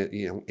running at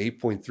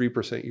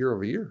 8.3% year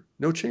over year.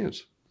 No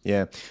chance.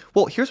 Yeah.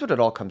 Well, here's what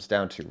it all comes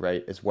down to,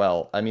 right? As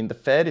well. I mean, the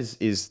Fed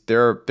is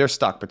they're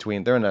stuck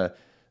between, they're in a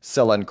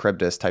Scylla and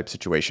Charybdis type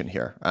situation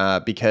here,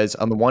 because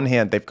on the one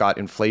hand they've got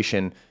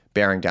inflation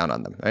bearing down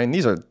on them. I mean,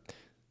 these are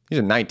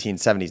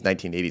 1970s,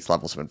 1980s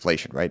levels of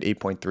inflation, right?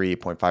 8.3,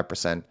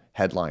 8.5%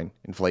 headline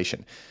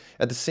inflation.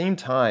 At the same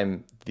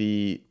time,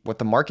 what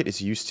the market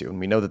is used to,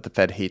 and we know that the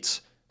Fed hates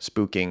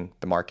spooking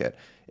the market,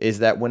 is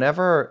that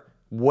whatever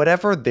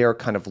they're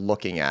kind of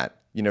looking at,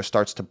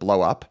 starts to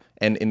blow up.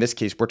 And in this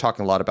case, we're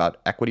talking a lot about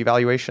equity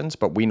valuations,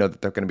 but we know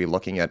that they're going to be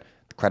looking at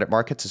the credit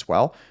markets as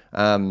well.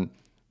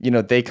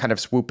 They kind of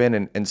swoop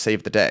in and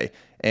save the day.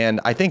 And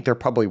I think they're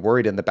probably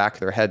worried in the back of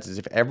their heads is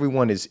if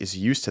everyone is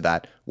used to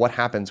that, what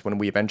happens when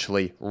we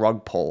eventually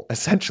rug pull,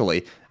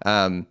 essentially,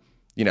 the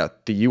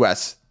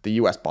U.S.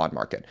 bond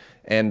market.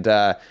 And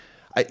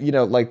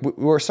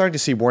we're starting to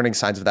see warning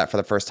signs of that for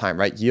the first time,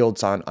 right?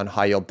 Yields on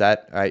high yield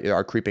debt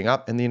are creeping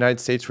up in the United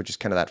States, which is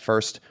kind of that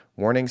first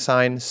warning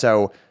sign.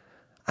 So,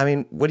 I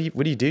mean, what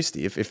do you do,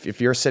 Steve? If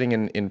you're sitting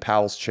in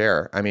Powell's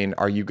chair, I mean,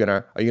 are you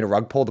gonna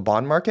rug pull the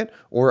bond market,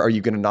 or are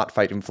you gonna not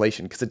fight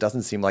inflation? Because it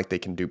doesn't seem like they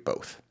can do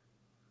both.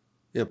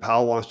 Yeah,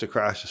 Powell wants to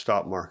crash the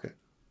stock market.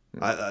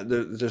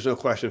 There's no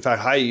question. In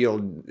fact,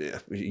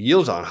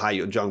 yields on high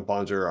yield junk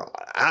bonds are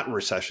at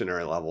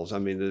recessionary levels. I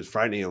mean, it's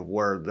frightening of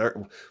where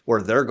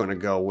they're going to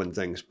go when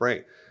things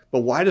break.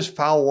 But why does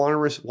Powell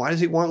why does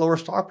he want lower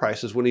stock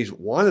prices when he's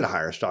wanted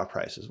higher stock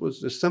prices? Well,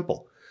 it's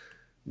simple.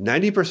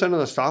 90% of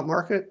the stock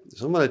market is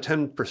some of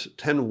the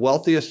 10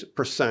 wealthiest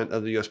percent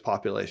of the U.S.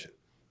 population.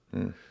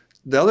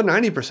 The other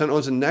 90%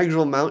 owns a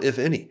negligible amount, if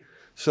any.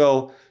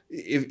 So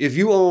if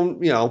you own,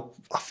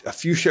 a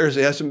few shares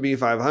of the S&P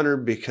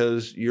 500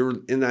 because you're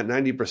in that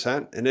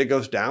 90% and it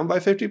goes down by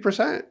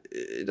 50%,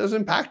 it doesn't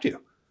impact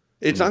you.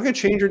 It's not going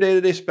to change your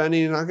day-to-day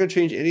spending. It's not going to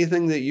change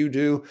anything that you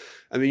do.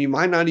 I mean, you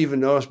might not even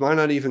notice, might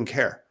not even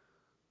care.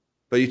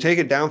 But you take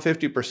it down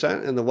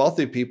 50% and the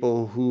wealthy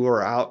people who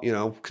are out,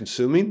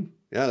 consuming,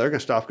 they're going to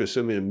stop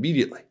consuming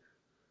immediately.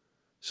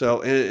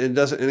 So, and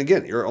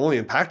again, you're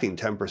only impacting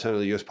 10% of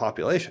the U.S.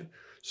 population.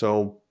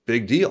 So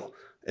big deal.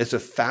 It's the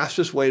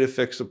fastest way to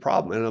fix the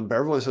problem. And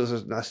everyone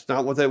says that's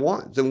not what they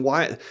want. Then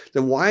why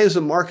is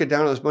the market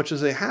down as much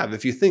as they have?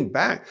 If you think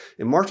back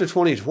in March of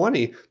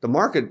 2020, the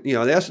market, the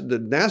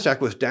NASDAQ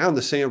was down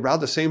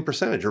about the same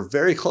percentage or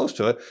very close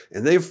to it.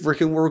 And they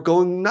freaking were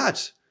going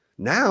nuts.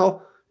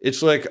 Now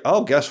it's like,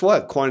 oh, guess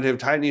what? Quantitative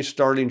tightening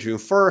starting June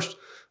 1st.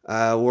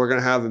 We're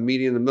going to have a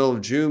meeting in the middle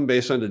of June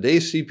based on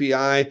today's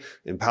CPI.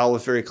 And Powell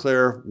was very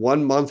clear,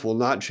 1 month will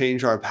not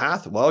change our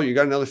path. Well, you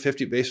got another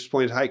 50 basis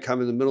points hike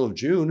coming in the middle of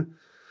June.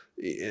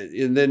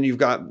 And then you've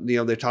got,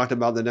 they talked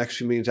about the next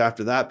few meetings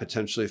after that,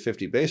 potentially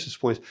 50 basis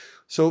points.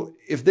 So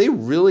if they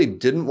really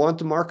didn't want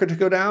the market to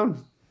go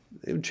down,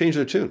 they would change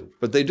their tune,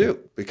 but they do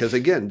because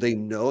again, they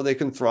know they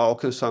can throttle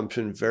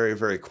consumption very,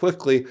 very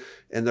quickly.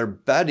 And they're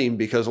betting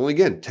because only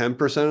again,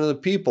 10% of the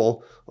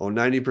people own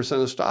 90% of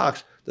the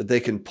stocks that they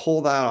can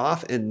pull that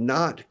off and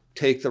not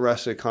take the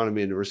rest of the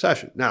economy into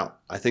recession. Now,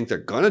 I think they're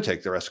going to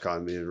take the rest of the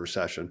economy into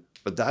recession,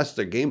 but that's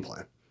their game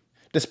plan.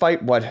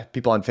 Despite what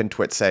people on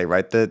FinTwit say,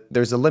 right,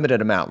 there's a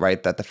limited amount,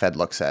 right, that the Fed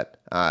looks at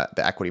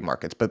the equity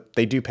markets, but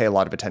they do pay a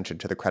lot of attention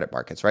to the credit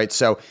markets, right?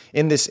 So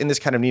in this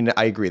kind of need,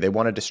 I agree, they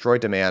want to destroy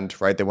demand,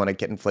 right? They want to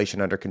get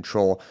inflation under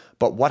control.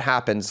 But what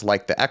happens,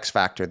 like the X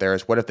factor there,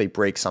 is what if they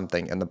break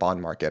something in the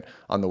bond market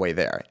on the way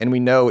there? And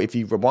we know if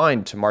you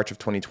rewind to March of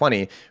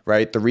 2020,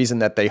 right, the reason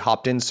that they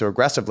hopped in so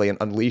aggressively and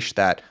unleashed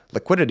that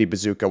liquidity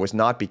bazooka was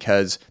not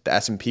because the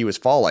S&P was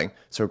falling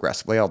so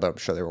aggressively, although I'm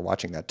sure they were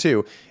watching that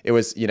too. It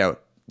was,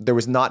 there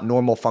was not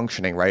normal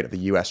functioning, right, of the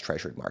U.S.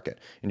 Treasury market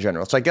in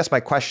general. So I guess my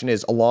question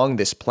is, along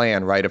this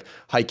plan, right, of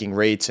hiking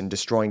rates and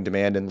destroying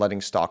demand and letting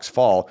stocks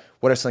fall,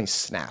 what if something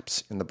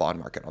snaps in the bond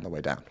market on the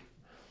way down?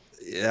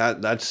 Yeah,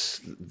 that's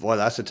a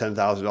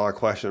 $10,000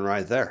 question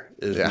right there.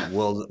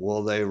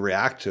 Will they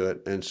react to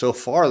it? And so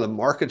far, the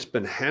market's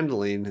been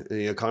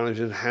the economy's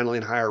been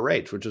handling higher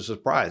rates, which is a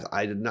surprise.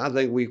 I did not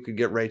think we could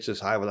get rates this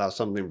high without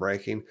something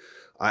breaking.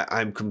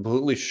 I'm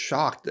completely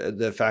shocked at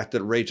the fact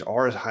that rates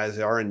are as high as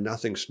they are and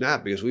nothing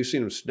snapped, because we've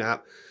seen them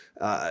snap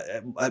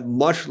at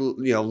much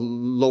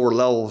lower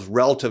levels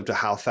relative to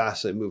how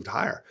fast they moved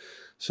higher.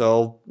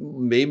 So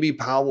maybe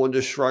Powell will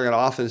just shrug it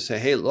off and say,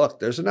 "Hey, look,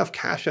 there's enough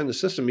cash in the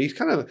system." They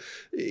kind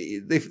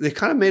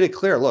of made it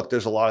clear. Look,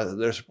 there's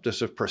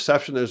a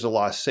perception there's a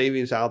lot of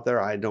savings out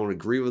there. I don't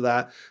agree with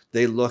that.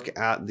 They look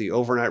at the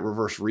overnight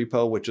reverse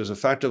repo, which is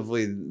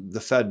effectively the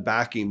Fed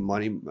backing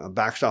money,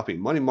 backstopping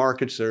money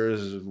markets. There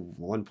is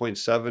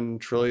 1.7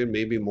 trillion,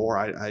 maybe more.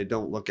 I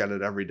don't look at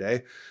it every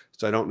day,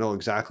 so I don't know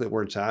exactly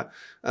where it's at.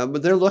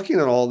 But they're looking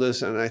at all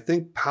this, and I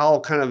think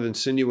Powell kind of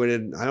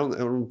insinuated, I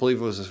don't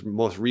believe it was his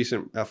most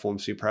recent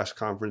FOMC press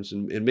conference,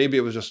 and maybe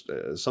it was just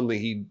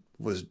something he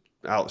was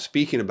out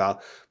speaking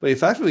about, but he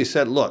effectively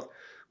said, look,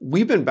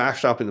 we've been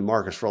backstopping the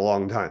markets for a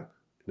long time.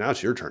 Now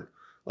it's your turn.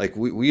 Like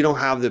we don't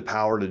have the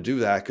power to do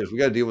that because we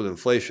got to deal with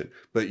inflation,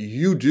 but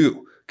you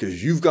do,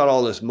 because you've got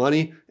all this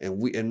money.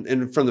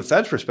 And from the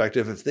Fed's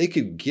perspective, if they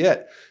could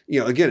get,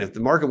 again, if the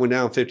market went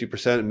down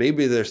 50%,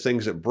 maybe there's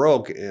things that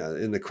broke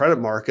in the credit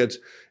markets,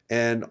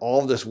 and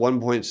all of this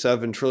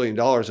 $1.7 trillion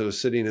that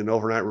was sitting in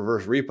overnight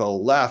reverse repo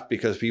left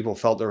because people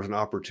felt there was an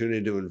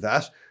opportunity to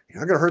invest, you're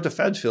not going to hurt the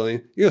Fed's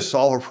feeling. You're going to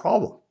solve a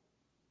problem.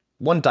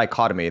 One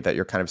dichotomy that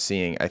you're kind of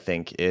seeing, I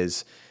think,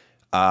 is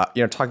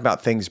talking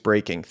about things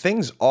breaking.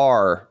 Things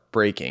are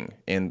breaking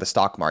in the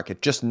stock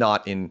market, just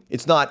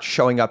it's not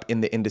showing up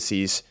in the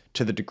indices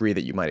to the degree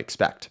that you might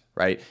expect,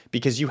 right?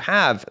 Because you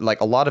have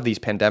like a lot of these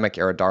pandemic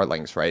era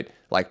darlings, right?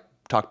 Like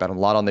talked about them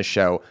a lot on this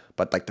show,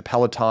 but like the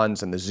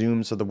Pelotons and the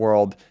Zooms of the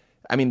world,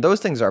 I mean, those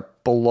things are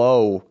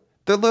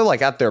they're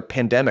like at their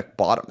pandemic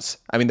bottoms.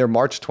 I mean, they're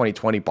March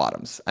 2020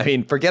 bottoms. I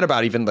mean, forget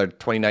about even the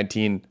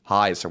 2019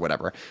 highs or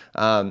whatever.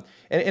 And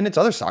it's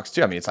other stocks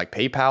too. I mean, it's like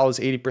PayPal's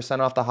 80%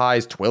 off the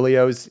highs,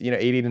 Twilio's,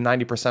 80 to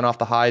 90% off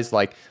the highs.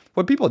 Like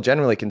what people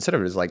generally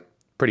consider is like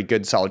pretty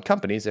good, solid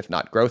companies, if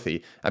not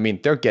growthy. I mean,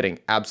 they're getting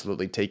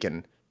absolutely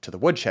taken to the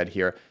woodshed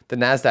here. The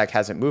NASDAQ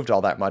hasn't moved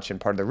all that much.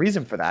 And part of the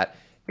reason for that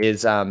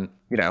is,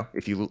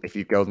 if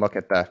you go look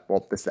at this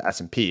is the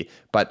S&P,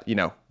 but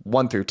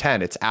 1 through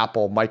 10, it's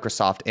Apple,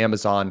 Microsoft,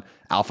 Amazon,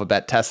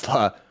 Alphabet,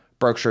 Tesla,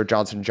 Berkshire,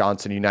 Johnson &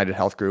 Johnson, United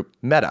Health Group,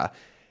 Meta,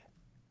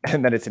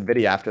 and then it's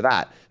Nvidia after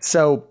that.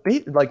 So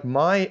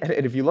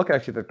and if you look at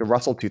actually the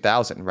Russell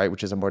 2000, right,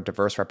 which is a more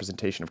diverse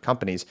representation of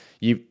companies,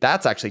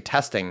 that's actually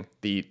testing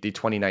the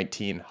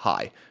 2019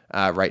 high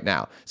right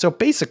now. So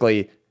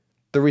basically,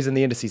 the reason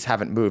the indices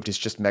haven't moved is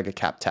just mega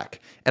cap tech.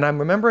 And I'm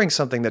remembering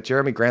something that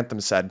Jeremy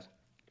Grantham said.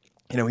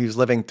 He was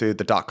living through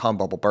the dot-com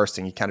bubble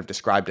bursting. He kind of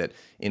described it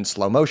in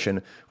slow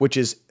motion, which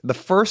is the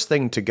first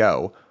thing to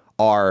go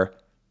are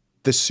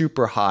the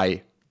super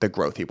high, the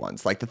growthy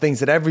ones, like the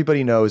things that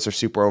everybody knows are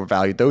super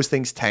overvalued. Those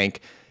things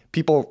tank.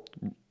 People,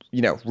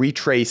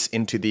 retrace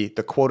into the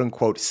quote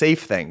unquote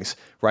safe things,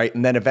 right?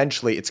 And then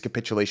eventually it's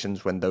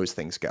capitulations when those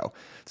things go.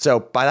 So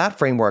by that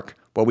framework,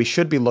 what we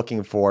should be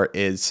looking for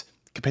is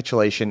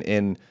capitulation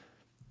in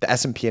the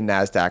S&P and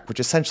NASDAQ, which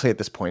essentially at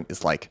this point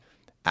is like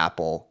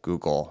Apple,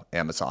 Google,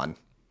 Amazon,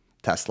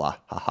 Tesla,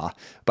 haha.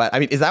 But I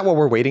mean, is that what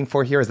we're waiting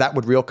for here? Is that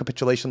what real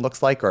capitulation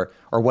looks like, or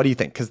what do you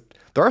think? Because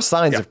there are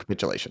signs of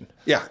capitulation.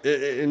 Yeah,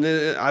 and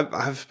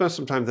I've spent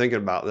some time thinking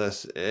about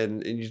this,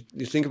 and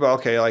you think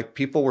about, okay, like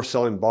people were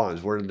selling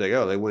bonds. Where did they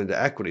go? They went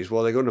into equities.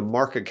 Well, they go into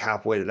market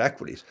cap weighted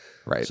equities.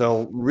 Right.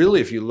 So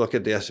really, if you look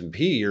at the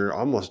S&P, you're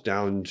almost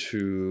down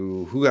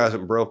to who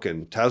hasn't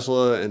broken?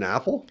 Tesla and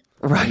Apple.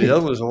 Right. And the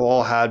other ones have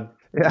all had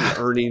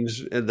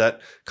earnings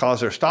that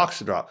cause their stocks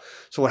to drop.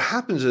 So what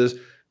happens is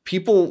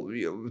people,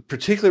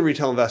 particularly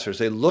retail investors,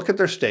 they look at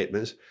their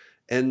statements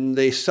and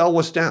they sell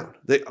what's down.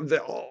 They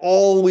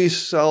always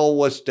sell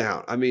what's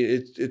down. I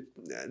mean,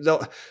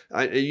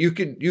 you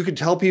could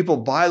tell people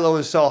buy low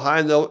and sell high,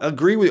 and they'll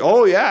agree with you.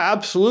 Oh yeah,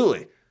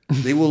 absolutely.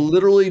 They will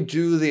literally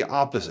do the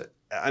opposite.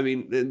 I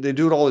mean, they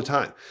do it all the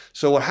time.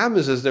 So what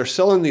happens is they're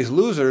selling these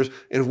losers,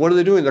 and what are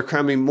they doing? They're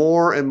cramming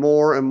more and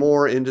more and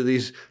more into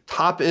these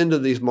top end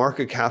of these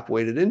market cap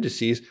weighted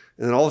indices,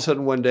 and then all of a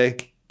sudden one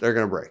day they're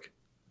going to break.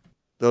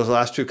 Those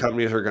last two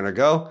companies are going to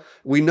go.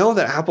 We know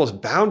that Apple's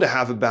bound to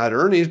have a bad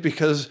earnings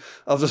because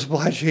of the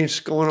supply chain what's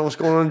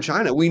going on in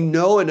China. We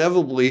know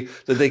inevitably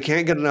that they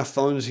can't get enough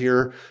phones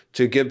here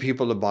to get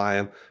people to buy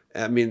them.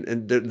 I mean,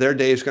 and their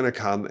day is going to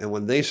come, and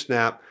when they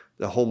snap,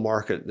 the whole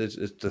market,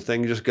 the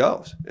thing just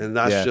goes. And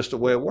that's just the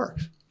way it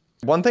works.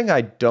 One thing I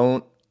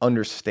don't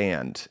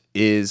understand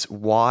is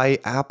why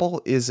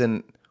Apple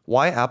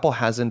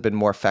hasn't been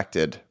more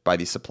affected by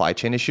these supply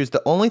chain issues.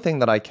 The only thing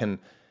that I can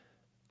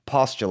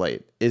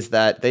postulate is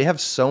that they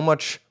have so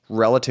much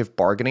relative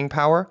bargaining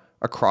power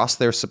across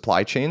their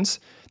supply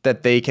chains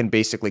that they can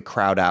basically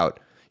crowd out,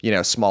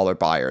 smaller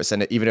buyers.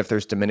 And even if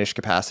there's diminished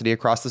capacity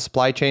across the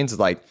supply chains, it's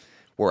like,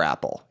 we're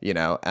Apple,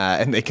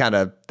 and they kind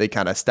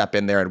of step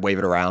in there and wave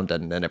it around,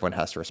 and everyone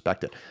has to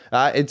respect it.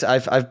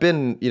 I've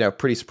been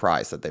pretty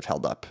surprised that they've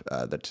held up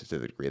to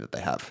the degree that they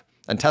have.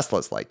 And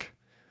Tesla's like,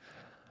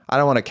 I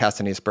don't want to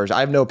cast any aspersion. I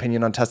have no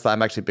opinion on Tesla.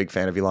 I'm actually a big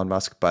fan of Elon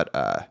Musk, but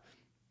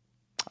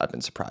I've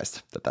been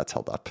surprised that that's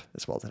held up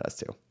as well as it has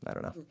too. I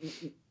don't know.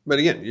 But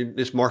again,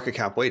 it's market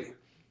cap weighting.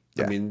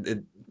 Yeah. I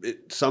mean,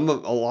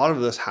 a lot of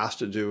this has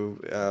to do,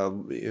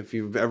 if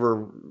you've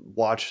ever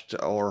watched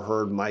or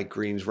heard Mike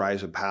Green's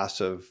Rise of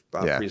Passive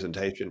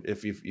presentation,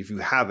 if you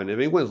haven't, if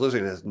anyone's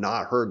listening and has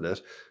not heard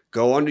this,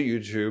 go onto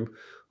YouTube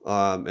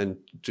and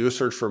do a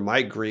search for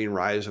Mike Green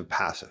Rise of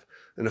Passive.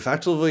 And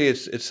effectively, it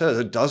says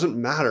it doesn't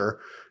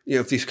matter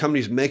if these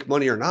companies make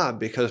money or not,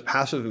 because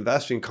passive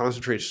investing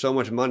concentrates so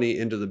much money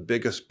into the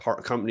biggest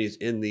companies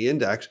in the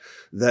index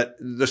that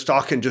the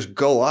stock can just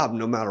go up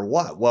no matter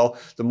what. Well,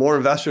 the more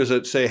investors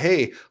that say,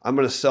 hey, I'm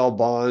going to sell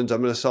bonds,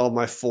 I'm going to sell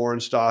my foreign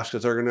stocks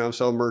because they're going to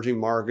sell emerging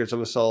markets, I'm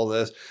going to sell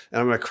this,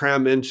 and I'm going to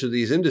cram into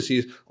these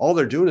indices, all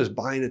they're doing is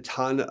buying a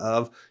ton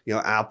of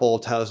Apple,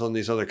 Tesla, and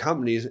these other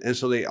companies. And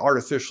so they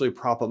artificially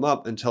prop them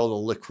up until the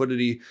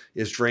liquidity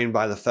is drained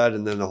by the Fed,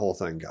 and then the whole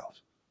thing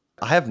goes.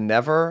 I have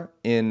never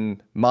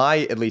in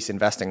my, at least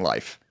investing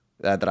life,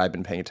 that I've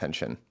been paying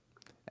attention.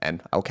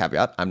 And I'll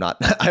caveat, I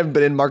haven't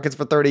been in markets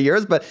for 30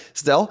 years, but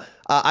still,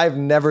 I've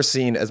never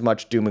seen as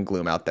much doom and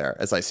gloom out there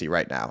as I see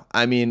right now.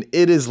 I mean,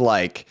 it is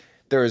like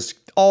there's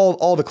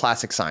all the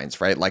classic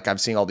signs, right? Like I'm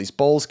seeing all these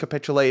bulls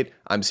capitulate.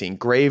 I'm seeing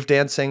grave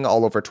dancing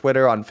all over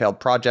Twitter on failed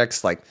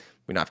projects. Like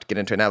we don't have to get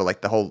into it now, but like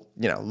the whole,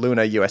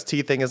 Luna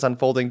UST thing is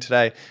unfolding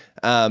today.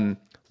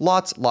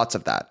 Lots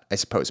of that, I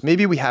suppose.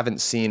 Maybe we haven't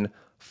seen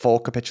full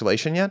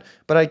capitulation yet,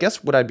 but I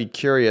guess what I'd be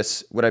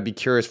curious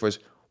was,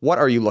 what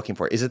are you looking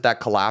for? Is it that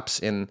collapse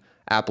in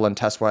Apple and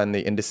Tesla and the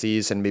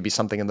indices, and maybe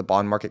something in the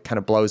bond market kind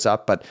of blows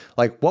up? But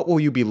like, what will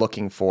you be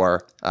looking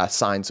for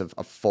signs of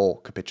full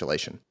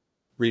capitulation?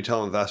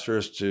 Retail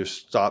investors to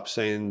stop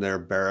saying they're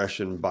bearish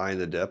and buying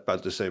the dip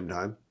at the same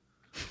time.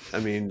 I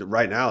mean,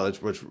 right now, that's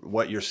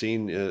what you're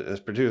seeing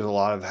is particularly a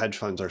lot of hedge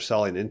funds are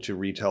selling into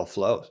retail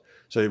flows.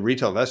 So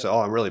retail investors,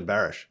 I'm really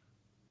bearish.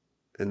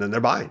 And then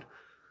they're buying.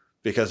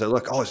 Because they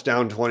look, it's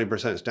down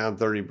 20%, it's down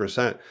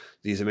 30%.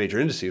 These are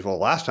major indices. Well,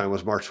 last time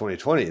was March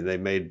 2020. They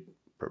made,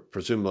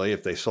 presumably,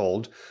 if they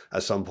sold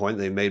at some point,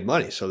 they made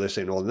money. So they're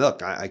saying, well,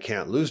 look, I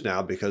can't lose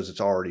now because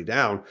it's already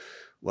down.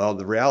 Well,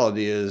 the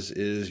reality is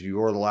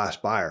you're the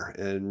last buyer,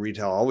 and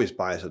retail always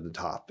buys at the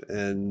top.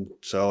 And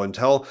so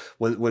until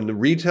when the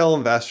retail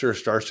investor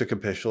starts to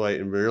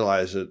capitulate and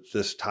realize that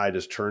this tide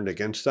is turned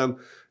against them,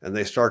 and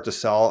they start to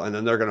sell, and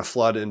then they're going to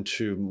flood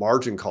into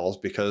margin calls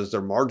because they're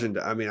margined,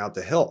 out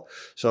the hill.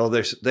 So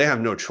they have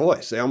no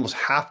choice. They almost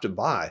have to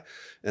buy.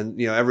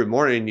 And every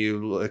morning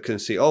you can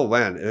see,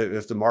 man,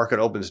 if the market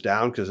opens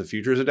down because the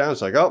futures are down,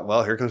 it's like,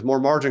 here comes more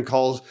margin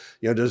calls.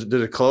 Did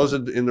it close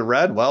in the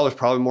red? Well, there's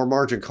probably more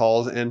margin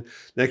calls. And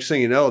next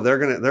thing you know, they're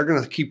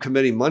gonna keep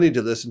committing money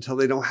to this until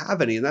they don't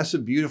have any. And that's the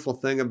beautiful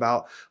thing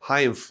about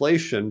high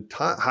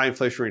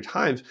inflationary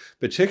times,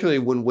 particularly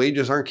when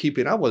wages aren't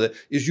keeping up with it,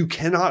 is you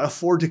cannot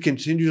afford to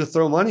continue to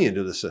throw money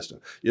into the system.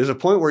 There's a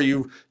point where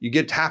you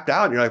get tapped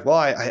out and you're like, well,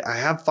 I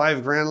have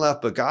 $5,000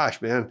 left, but gosh,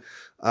 man.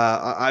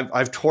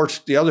 I've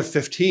torched the other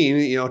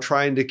 15,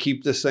 trying to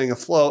keep this thing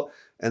afloat.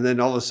 And then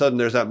all of a sudden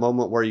there's that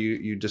moment where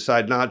you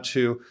decide not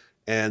to,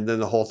 and then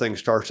the whole thing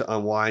starts to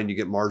unwind. You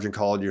get margin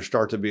called, you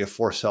start to be a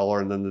forced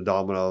seller, and then the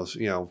dominoes,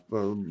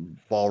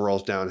 ball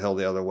rolls downhill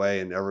the other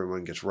way and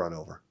everyone gets run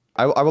over.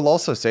 I will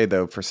also say,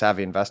 though, for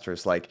savvy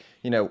investors,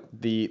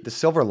 the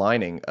silver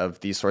lining of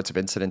these sorts of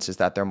incidents is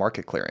that they're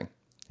market clearing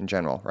in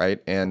general,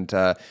 right? And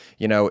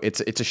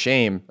it's a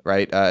shame,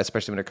 right?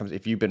 Especially when it comes,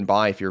 if you're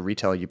a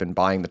retailer, you've been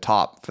buying the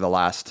top for the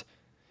last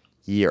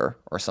year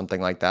or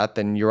something like that,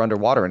 then you're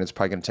underwater, and it's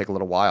probably going to take a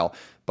little while.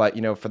 But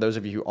for those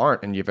of you who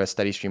aren't, and you have a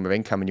steady stream of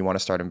income and you want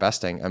to start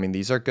investing,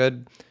 these are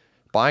good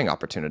buying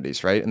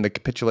opportunities, right? And the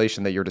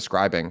capitulation that you're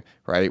describing,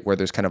 right, where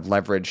there's kind of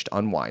leveraged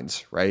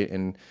unwinds, right,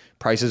 and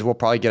prices will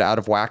probably get out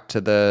of whack to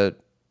the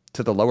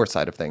lower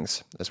side of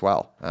things as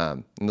well,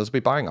 and those will be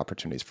buying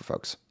opportunities for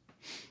folks.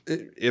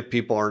 If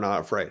people are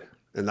not afraid.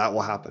 and that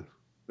will happen.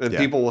 And Yeah.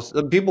 people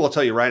will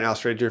tell you right now,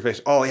 straight to your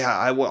face, oh yeah,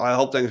 I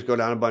hope things go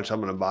down a bunch. I'm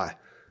going to buy.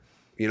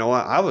 You know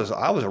what? I was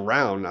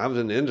around. I was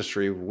in the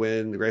industry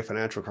when the great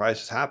financial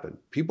crisis happened.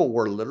 People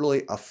were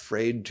literally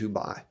afraid to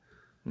buy.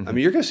 Mm-hmm. I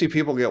mean, you're going to see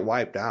people get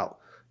wiped out.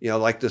 You know,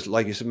 like this,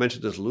 like you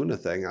mentioned, this Luna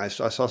thing. I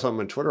saw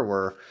something on Twitter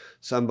where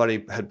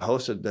somebody had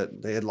posted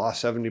that they had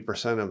lost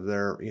 70% of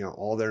their,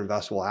 all their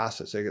investable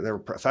assets. They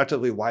were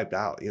effectively wiped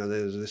out. You know,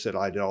 they said,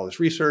 I did all this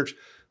research.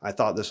 I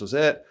thought this was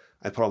it.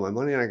 I put all my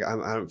money in.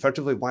 I'm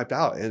effectively wiped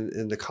out.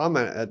 And the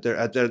comment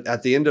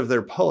at the end of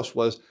their post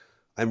was,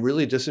 I'm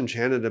really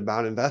disenchanted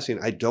about investing.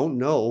 I don't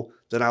know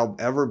that I'll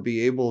ever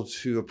be able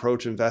to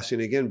approach investing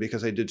again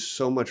because I did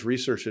so much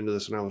research into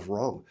this and I was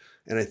wrong.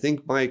 And I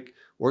think, Mike,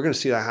 we're going to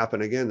see that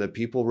happen again, that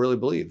people really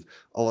believe,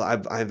 oh,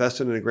 I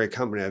invested in a great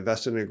company. I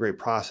invested in a great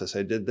process.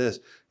 I did this.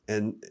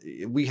 And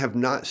we have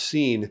not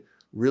seen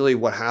really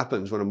what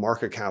happens when a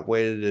market cap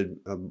weighted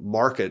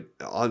market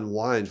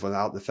unwinds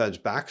without the Fed's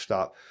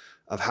backstop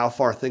of how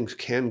far things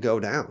can go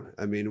down.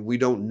 I mean, we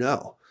don't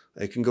know.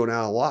 It can go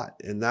down a lot,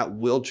 and that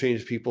will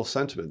change people's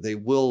sentiment. They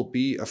will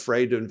be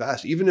afraid to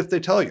invest, even if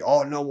they tell you,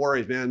 oh, no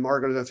worries, man,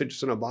 market is at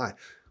 50% a buy.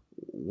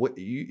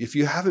 If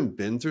you haven't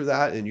been through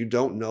that and you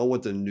don't know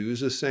what the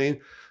news is saying,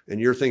 and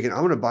you're thinking, I'm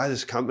going to buy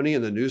this company,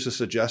 and the news is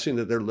suggesting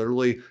that they're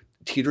literally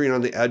teetering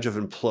on the edge of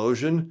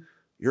implosion,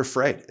 you're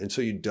afraid, and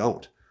so you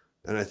don't.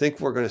 And I think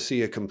we're going to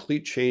see a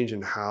complete change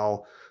in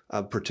how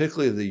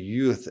particularly the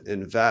youth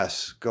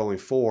invests going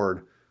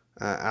forward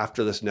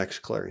after this next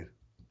clearing.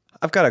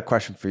 I've got a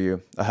question for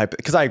you,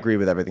 because I agree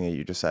with everything that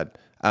you just said.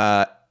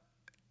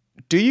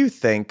 Do you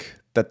think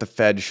that the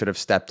Fed should have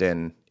stepped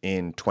in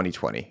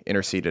 2020,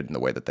 interceded in the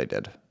way that they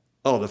did?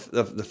 Oh,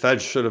 the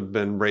Fed should have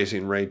been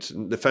raising rates.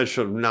 The Fed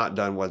should have not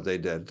done what they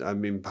did. I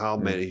mean, Powell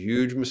made a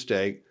huge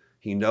mistake.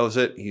 He knows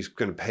it. He's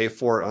going to pay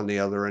for it on the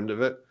other end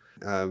of it.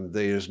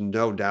 There's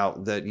no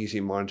doubt that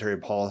easy monetary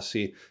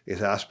policy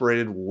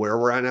exacerbated where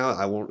we're at now.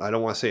 I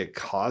don't want to say it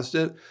caused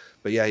it,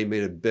 but yeah, he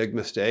made a big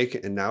mistake,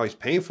 and now he's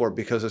paying for it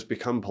because it's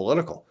become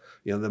political.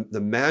 You know, the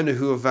man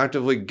who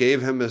effectively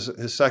gave him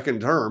his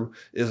second term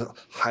is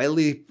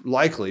highly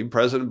likely,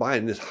 President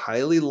Biden is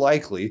highly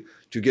likely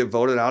to get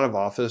voted out of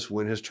office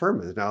when his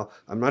term is. Now,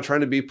 I'm not trying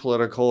to be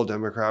political,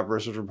 Democrat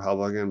versus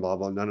Republican, blah,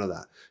 blah, none of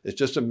that. It's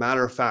just a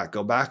matter of fact.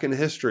 Go back in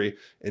history,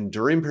 and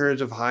during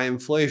periods of high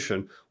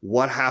inflation,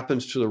 what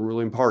happens to the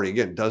ruling party?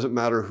 Again, doesn't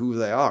matter who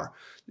they are.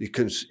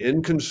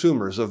 In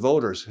consumers, the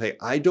voters say,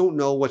 I don't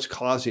know what's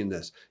causing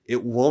this.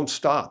 It won't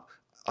stop.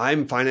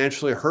 I'm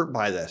financially hurt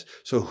by this.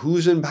 So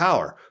who's in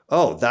power?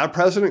 Oh, that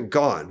president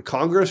gone.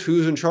 Congress,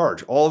 who's in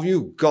charge? All of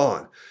you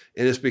gone.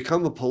 And it's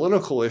become a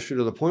political issue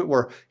to the point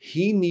where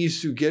he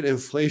needs to get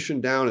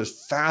inflation down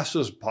as fast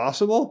as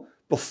possible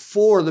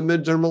before the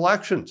midterm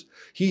elections.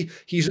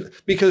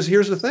 Because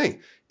here's the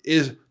thing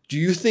is, do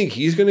you think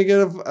he's going to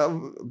get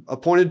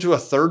appointed to a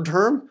third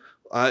term?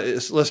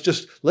 Let's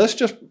just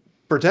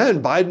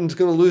pretend Biden's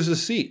going to lose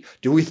his seat.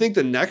 Do we think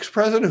the next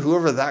president,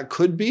 whoever that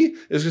could be,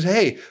 is going to say,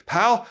 hey,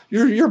 pal,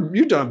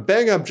 you've done a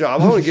bang up job.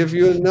 I want to give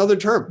you another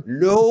term.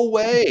 No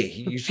way.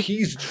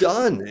 He's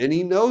done, and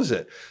he knows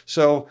it.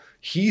 So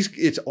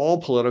it's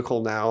all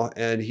political now,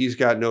 and he's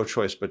got no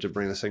choice but to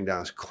bring this thing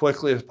down as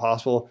quickly as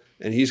possible.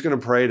 And he's going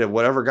to pray to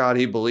whatever God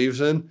he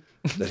believes in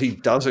that he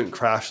doesn't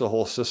crash the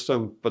whole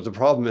system. But the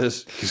problem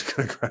is he's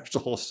going to crash the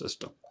whole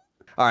system.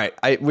 All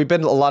right, we've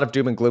been a lot of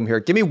doom and gloom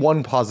here. Give me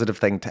one positive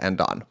thing to end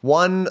on.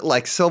 One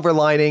silver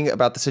lining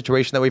about the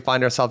situation that we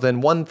find ourselves in.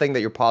 One thing that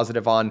you're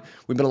positive on.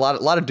 We've been a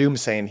lot of doom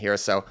saying here,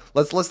 so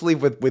let's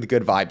leave with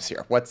good vibes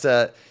here. What's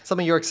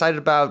something you're excited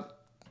about,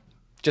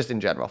 just in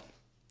general?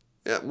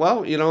 Yeah,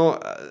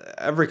 well,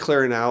 every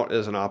clearing out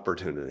is an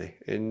opportunity,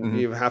 and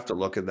you have to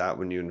look at that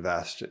when you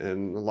invest.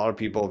 And a lot of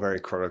people are very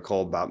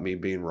critical about me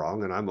being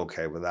wrong, and I'm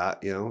okay with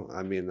that.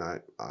 I mean,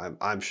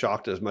 I'm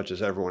shocked as much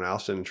as everyone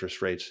else.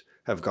 Interest rates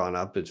have gone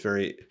up. It's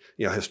very,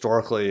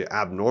 historically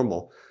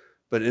abnormal.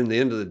 But in the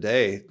end of the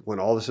day, when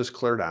all this is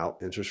cleared out,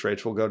 interest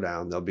rates will go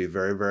down. They'll be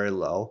very, very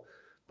low.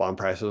 Bond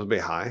prices will be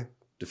high.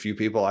 The few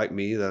people like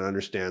me that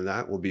understand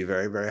that will be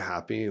very, very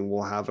happy, and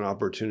we'll have an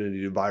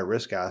opportunity to buy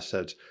risk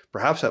assets,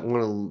 perhaps at one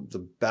of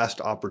the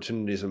best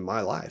opportunities in my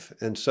life.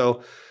 And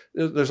so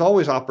there's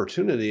always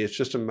opportunity. It's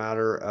just a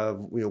matter of,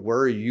 where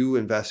are you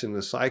investing in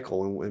the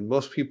cycle? And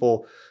most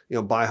people,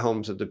 buy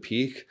homes at the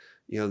peak.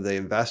 They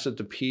invest at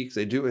the peak,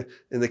 they do it.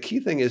 And the key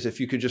thing is, if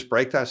you could just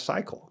break that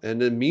cycle,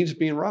 and it means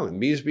being wrong, it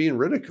means being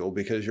ridiculed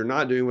because you're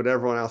not doing what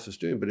everyone else is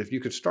doing. But if you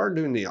could start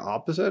doing the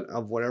opposite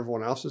of what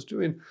everyone else is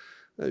doing,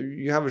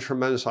 you have a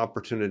tremendous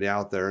opportunity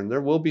out there. And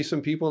there will be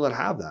some people that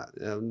have that.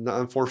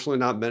 Unfortunately,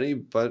 not many,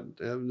 but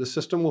the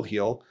system will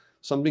heal.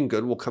 Something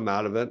good will come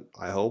out of it,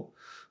 I hope.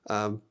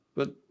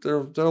 But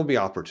there'll be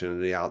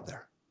opportunity out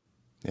there.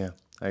 Yeah,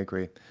 I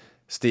agree.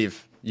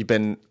 Steve, you've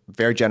been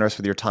very generous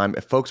with your time.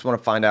 If folks want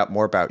to find out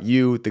more about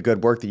you, the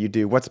good work that you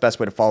do, what's the best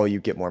way to follow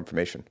you, get more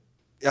information?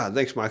 Yeah,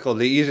 thanks, Michael.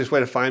 The easiest way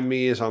to find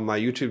me is on my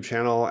YouTube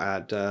channel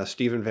at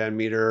Stephen Van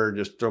Meter.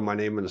 Just throw my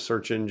name in the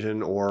search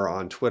engine, or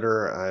on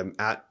Twitter. I'm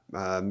at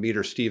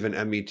Meter Steven,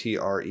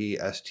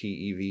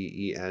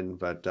 METRESTEVEN.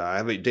 But I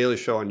have a daily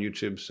show on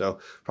YouTube, so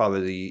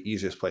probably the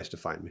easiest place to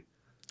find me.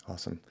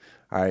 Awesome.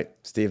 All right,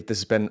 Steve, this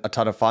has been a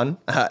ton of fun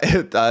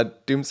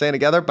doomsaying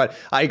together, but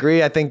I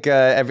agree. I think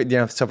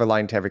silver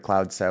lining to every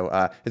cloud.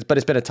 So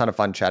it's been a ton of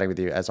fun chatting with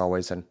you as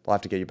always, and we'll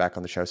have to get you back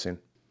on the show soon.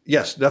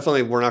 Yes,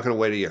 definitely. We're not going to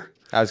wait a year.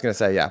 I was going to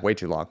say, yeah, way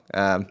too long.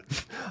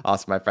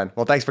 Awesome, my friend.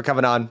 Well, thanks for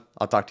coming on.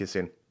 I'll talk to you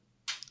soon.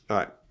 All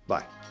right.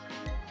 Bye.